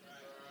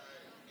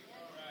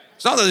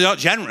 It's not that they're not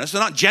generous.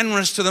 They're not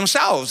generous to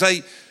themselves.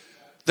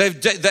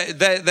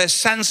 Their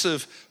sense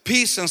of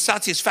peace and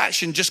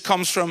satisfaction just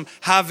comes from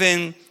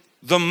having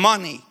the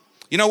money.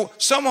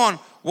 Someone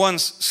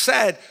once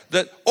said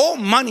that all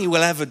money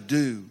will ever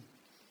do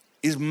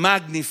is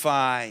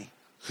magnify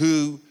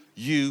who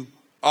you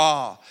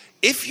are.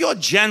 If you're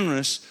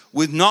generous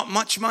with not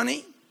much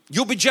money,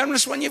 you'll be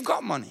generous when you've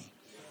got money.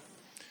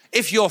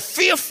 If you're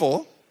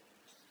fearful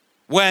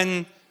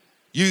when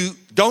you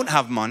don't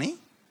have money,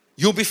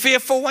 you'll be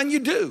fearful when you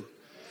do.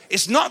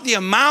 It's not the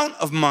amount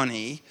of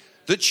money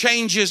that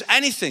changes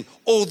anything,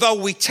 although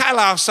we tell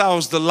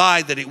ourselves the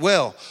lie that it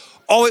will.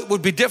 Oh, it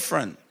would be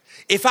different.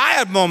 If I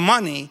had more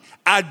money,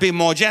 I'd be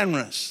more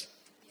generous.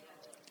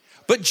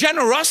 But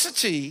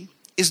generosity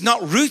is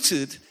not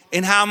rooted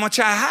in how much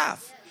I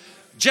have.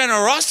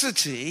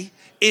 Generosity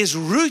is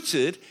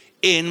rooted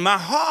in my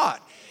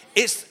heart.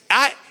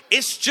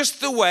 It's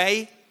just the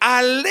way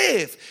I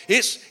live.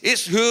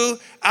 It's who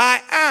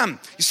I am.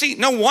 You see,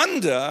 no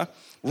wonder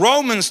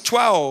Romans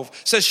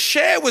 12 says,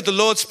 share with the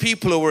Lord's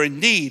people who are in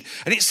need.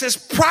 And it says,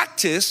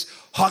 practice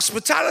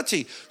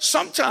hospitality.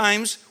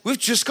 Sometimes we've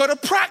just got to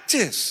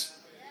practice.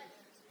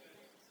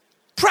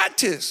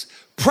 Practice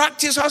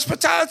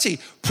hospitality.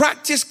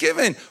 Practice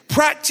giving.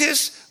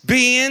 Practice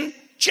being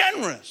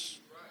generous.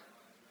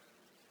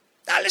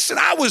 Now listen,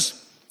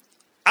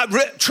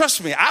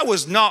 trust me, I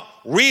was not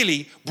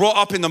really brought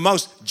up in the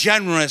most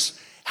generous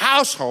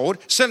household.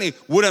 Certainly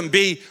wouldn't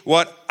be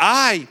what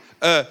I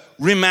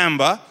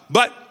remember.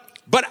 But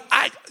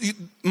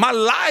my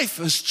life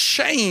has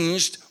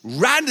changed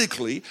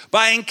radically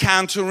by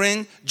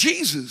encountering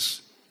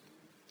Jesus.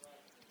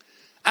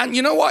 And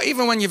you know what?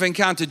 Even when you've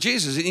encountered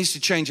Jesus, it needs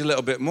to change a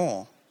little bit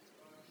more.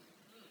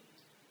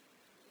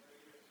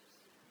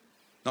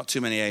 Not too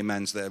many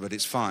amens there, but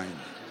it's fine.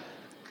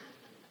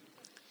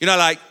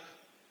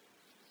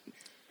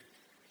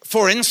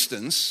 For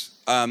instance,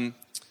 Len,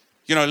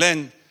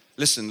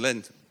 listen,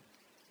 Len,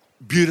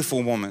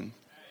 beautiful woman.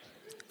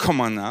 Come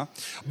on now.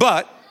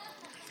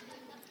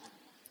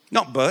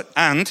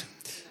 And,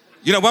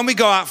 when we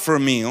go out for a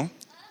meal,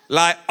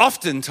 like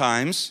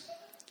oftentimes,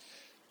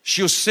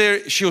 she'll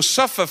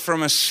suffer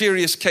from a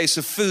serious case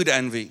of food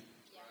envy.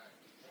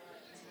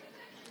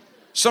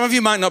 Some of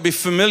you might not be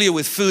familiar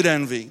with food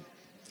envy.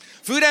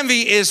 Food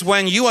envy is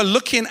when you are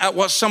looking at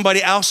what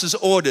somebody else has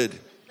ordered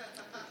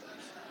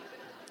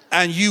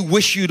and you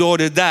wish you'd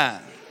ordered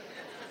that.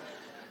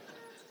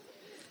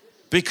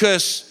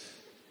 Because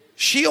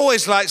she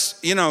always likes,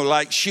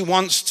 she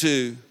wants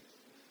to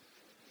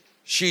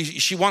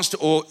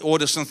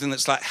order something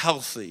that's like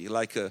healthy,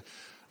 like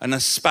an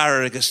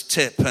asparagus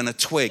tip and a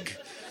twig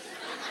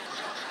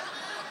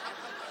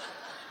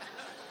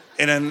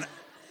in an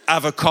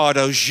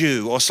avocado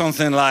jus or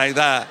something like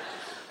that.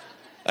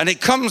 And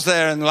it comes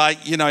there and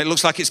it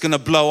looks like it's going to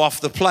blow off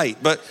the plate.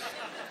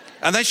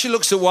 And then she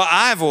looks at what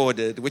I've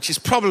ordered, which is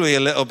probably a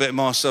little bit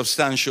more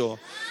substantial.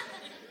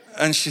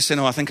 And she said,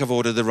 I think I've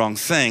ordered the wrong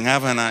thing,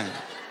 haven't I?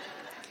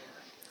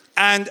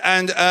 And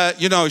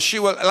she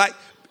will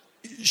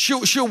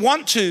she'll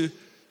want to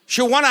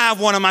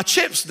have one of my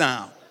chips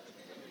now.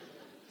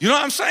 You know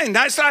what I'm saying?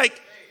 That's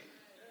like,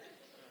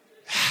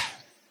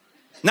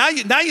 now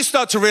you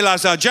start to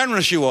realize how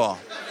generous you are.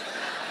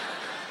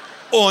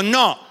 Or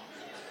not.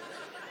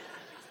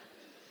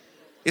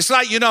 It's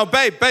like,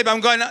 babe, I'm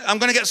going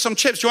to get some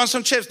chips. Do you want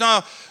some chips?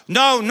 No,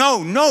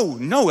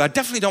 I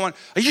definitely don't want.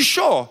 Are you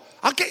sure?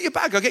 I'll get your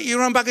bag. I'll get you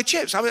your own bag of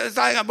chips. No,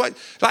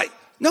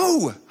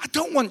 I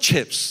don't want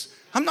chips.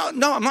 I'm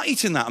not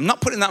eating that. I'm not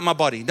putting that in my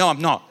body. No,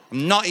 I'm not.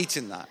 I'm not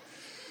eating that.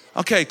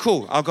 Okay,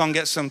 cool. I'll go and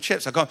get some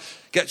chips. I'll go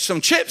get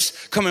some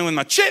chips, come in with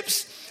my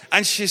chips.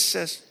 And she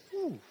says,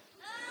 ooh.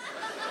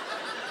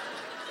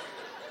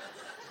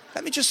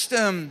 Let me just,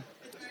 ooh.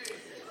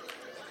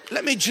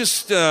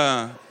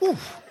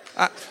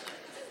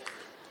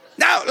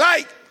 Now,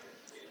 I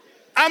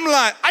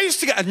used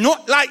to get annoyed,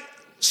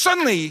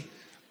 suddenly,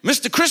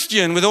 Mr.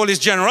 Christian, with all his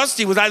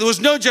generosity, was like, there was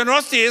no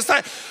generosity. It's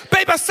like,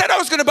 babe, I said I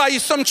was going to buy you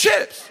some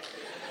chips.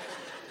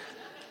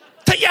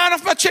 Take your hand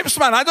off my chips,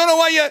 man. I don't know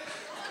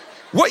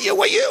what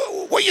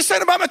you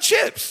said about my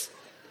chips.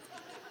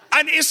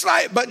 And it's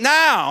like, but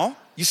now,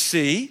 you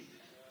see,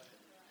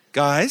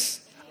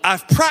 guys,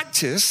 I've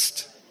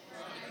practiced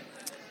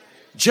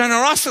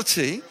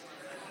generosity.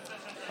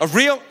 A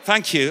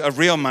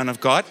real man of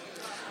God.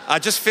 I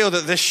just feel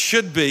that this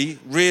should be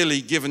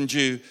really given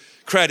due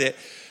credit.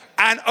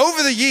 And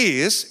over the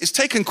years, it's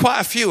taken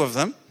quite a few of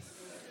them,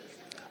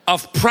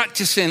 of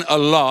practicing a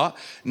lot.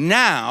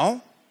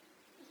 Now,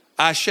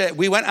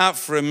 we went out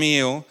for a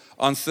meal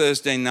on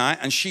Thursday night,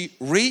 and she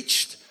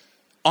reached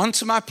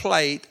onto my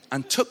plate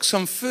and took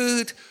some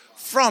food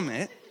from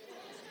it.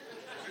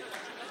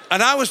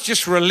 And I was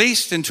just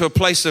released into a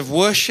place of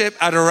worship,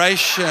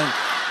 adoration,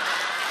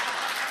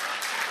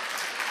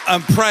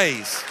 and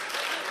praise.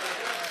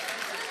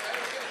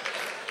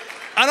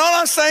 And all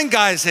I'm saying,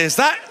 guys, is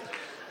that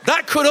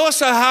could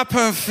also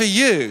happen for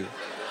you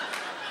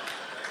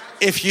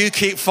if you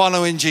keep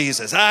following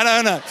Jesus. I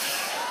don't know.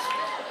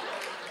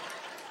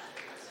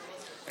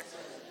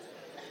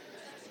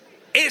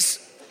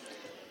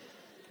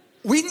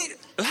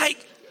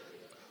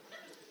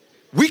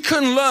 We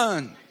can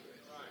learn.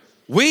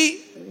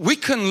 We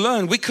can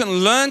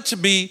learn to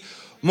be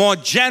more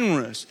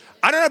generous.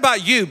 I don't know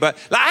about you, but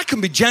I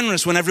can be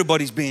generous when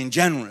everybody's being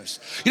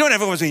generous. When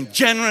everyone's being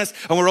generous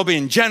and we're all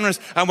being generous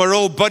and we're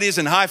all buddies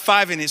and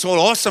high-fiving, it's all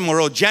awesome,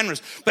 we're all generous.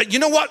 But you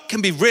know what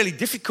can be really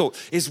difficult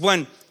is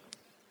when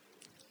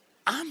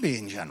I'm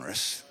being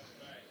generous.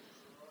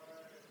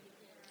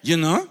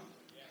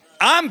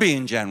 I'm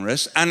being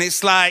generous, and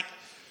it's like,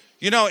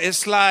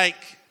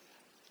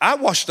 I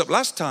washed up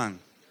last time.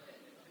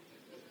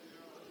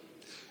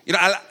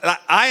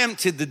 I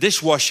emptied the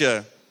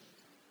dishwasher.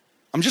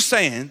 I'm just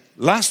saying,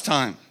 last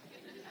time.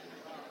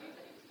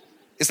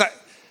 It's like,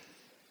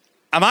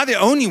 am I the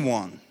only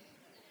one?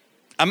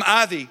 Am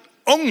I the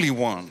only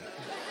one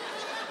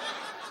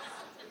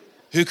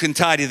who can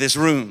tidy this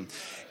room?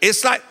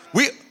 It's like,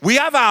 we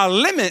have our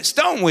limits,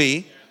 don't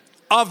we,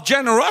 of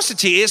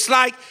generosity. It's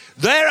like,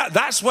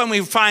 that's when we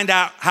find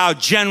out how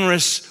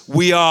generous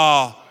we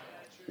are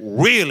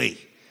really.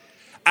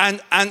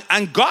 And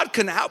God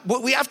can help,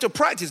 but we have to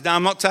practice. Now,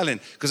 I'm not telling,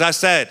 because I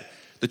said,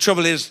 the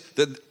trouble is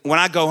that when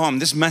I go home,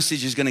 this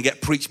message is going to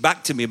get preached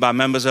back to me by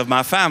members of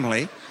my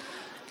family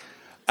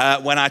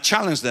when I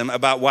challenge them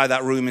about why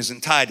that room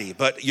isn't tidy.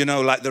 But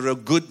there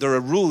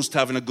are rules to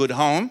having a good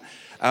home,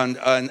 and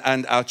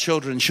our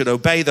children should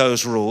obey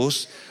those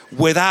rules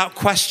without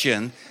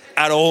question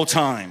at all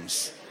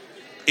times.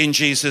 In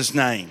Jesus'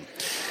 name,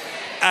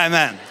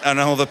 amen. And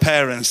all the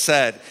parents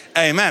said,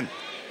 amen.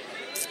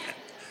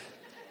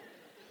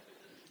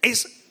 You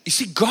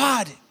see,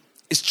 God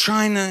is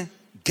trying to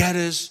get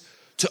us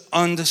to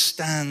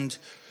understand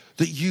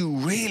that you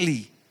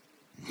really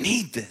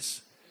need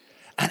this.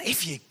 And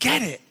if you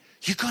get it,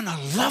 you're going to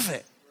love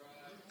it.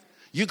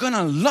 You're going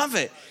to love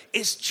it.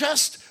 It's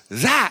just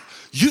that.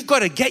 You've got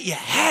to get your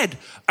head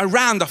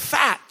around the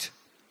fact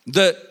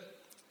that,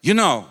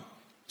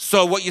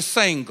 so what you're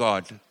saying,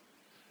 God,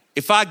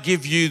 if I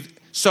give you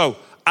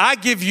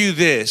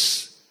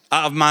this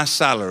out of my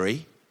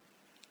salary,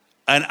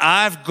 and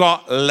I've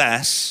got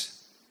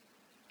less,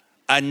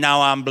 and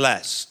now I'm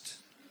blessed.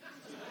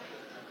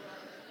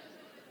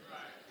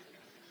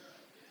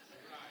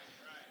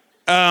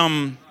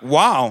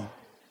 Wow.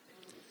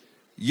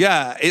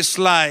 Yeah, it's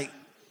like,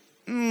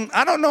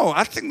 I don't know.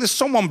 I think there's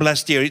someone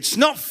blessed here. It's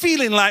not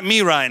feeling like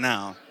me right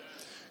now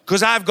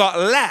because I've got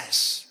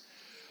less.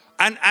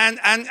 And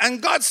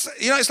God's,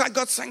 it's like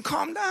God saying,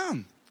 calm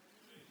down.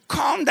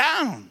 Calm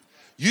down.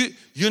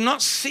 You're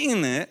not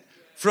seeing it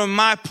from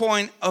my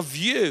point of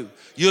view.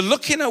 You're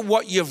looking at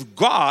what you've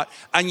got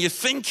and you're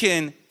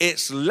thinking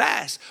it's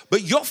less,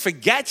 but you're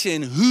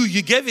forgetting who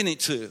you're giving it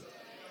to.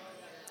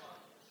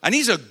 And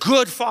he's a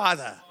good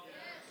father.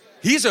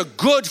 He's a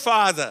good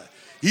father.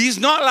 He's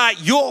not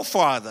like your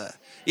father.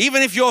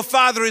 Even if your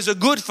father is a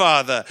good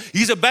father,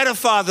 he's a better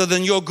father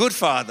than your good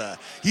father.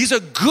 He's a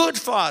good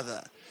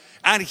father.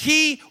 And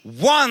he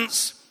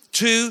wants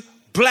to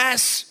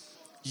bless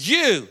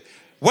you.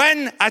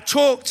 When I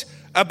talked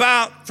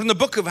about from the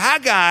book of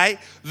Haggai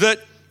that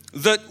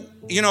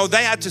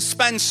they had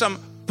to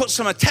put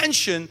some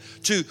attention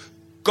to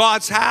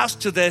God's house,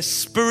 to their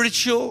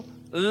spiritual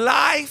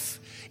life.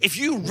 If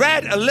you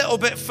read a little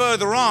bit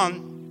further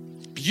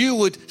on, you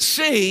would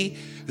see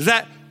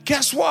that,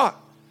 guess what?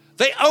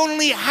 They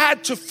only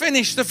had to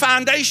finish the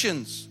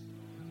foundations.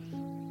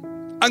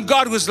 And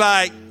God was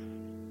like,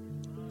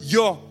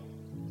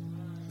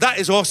 that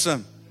is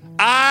awesome.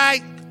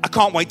 I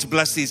can't wait to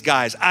bless these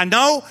guys. I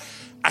know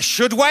I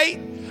should wait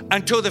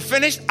until they're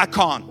finished. I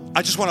can't.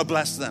 I just want to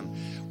bless them.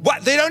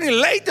 But they'd only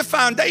laid the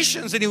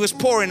foundations and he was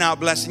pouring out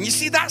blessing. You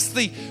see, that's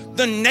the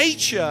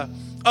nature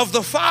of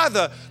the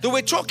Father that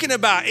we're talking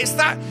about. It's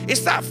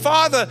that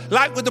Father,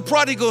 like with the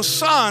prodigal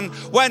son,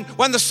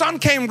 when the son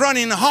came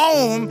running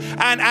home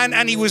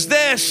and he was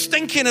there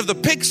stinking of the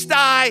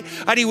pigsty,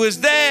 and he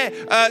was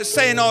there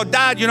saying, oh,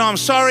 Dad, I'm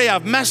sorry,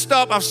 I've messed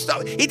up, I've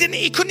stopped.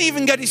 He couldn't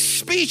even get his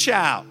speech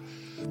out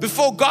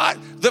before God.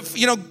 The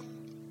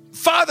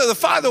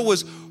Father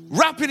was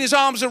wrapping his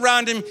arms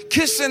around him,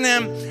 kissing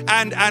him,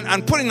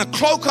 and putting a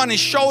cloak on his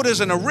shoulders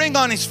and a ring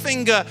on his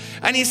finger.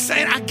 And he's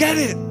saying, I get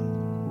it,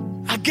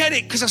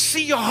 because I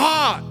see your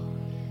heart.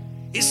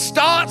 It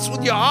starts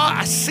with your heart.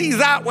 I see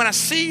that. When I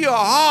see your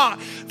heart,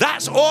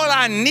 that's all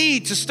I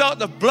need to start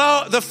the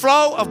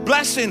flow of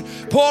blessing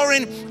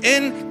pouring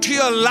into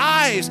your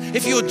lives.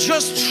 If you'll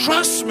just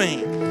trust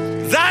me,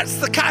 that's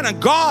the kind of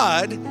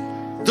God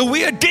that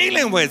we are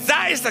dealing with.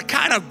 That is the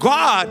kind of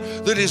God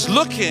that is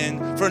looking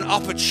for an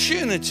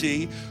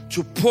opportunity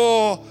to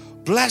pour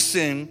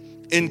blessing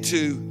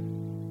into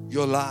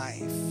your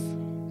life.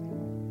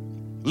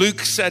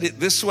 Luke said it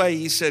this way.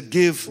 He said,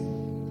 give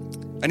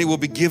and it will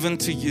be given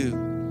to you.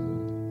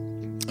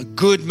 A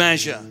good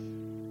measure,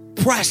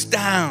 pressed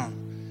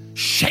down,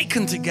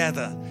 shaken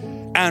together,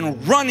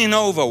 and running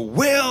over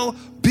will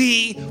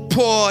be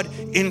poured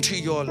into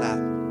your lap.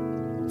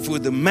 For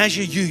the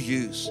measure you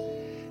use,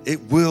 it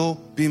will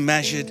be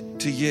measured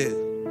to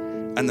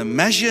you. And the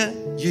measure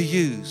you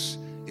use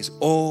is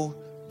all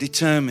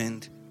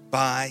determined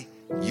by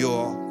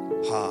your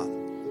heart.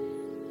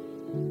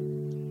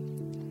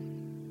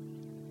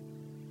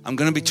 I'm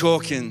going to be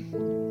talking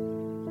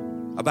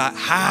about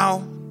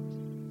how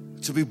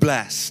to be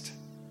blessed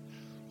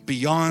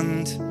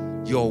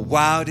beyond your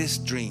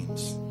wildest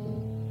dreams.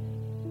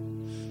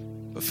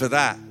 But for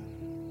that,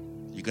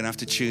 you're going to have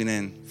to tune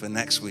in for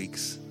next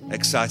week's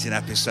exciting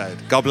episode.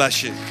 God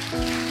bless you.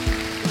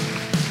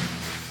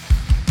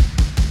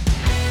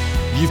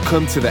 You've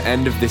come to the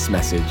end of this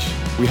message.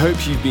 We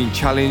hope you've been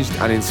challenged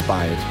and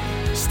inspired.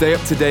 Stay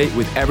up to date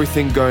with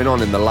everything going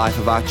on in the life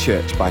of our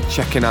church by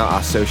checking out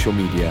our social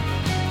media.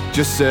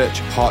 Just search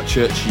Heart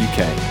Church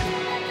UK.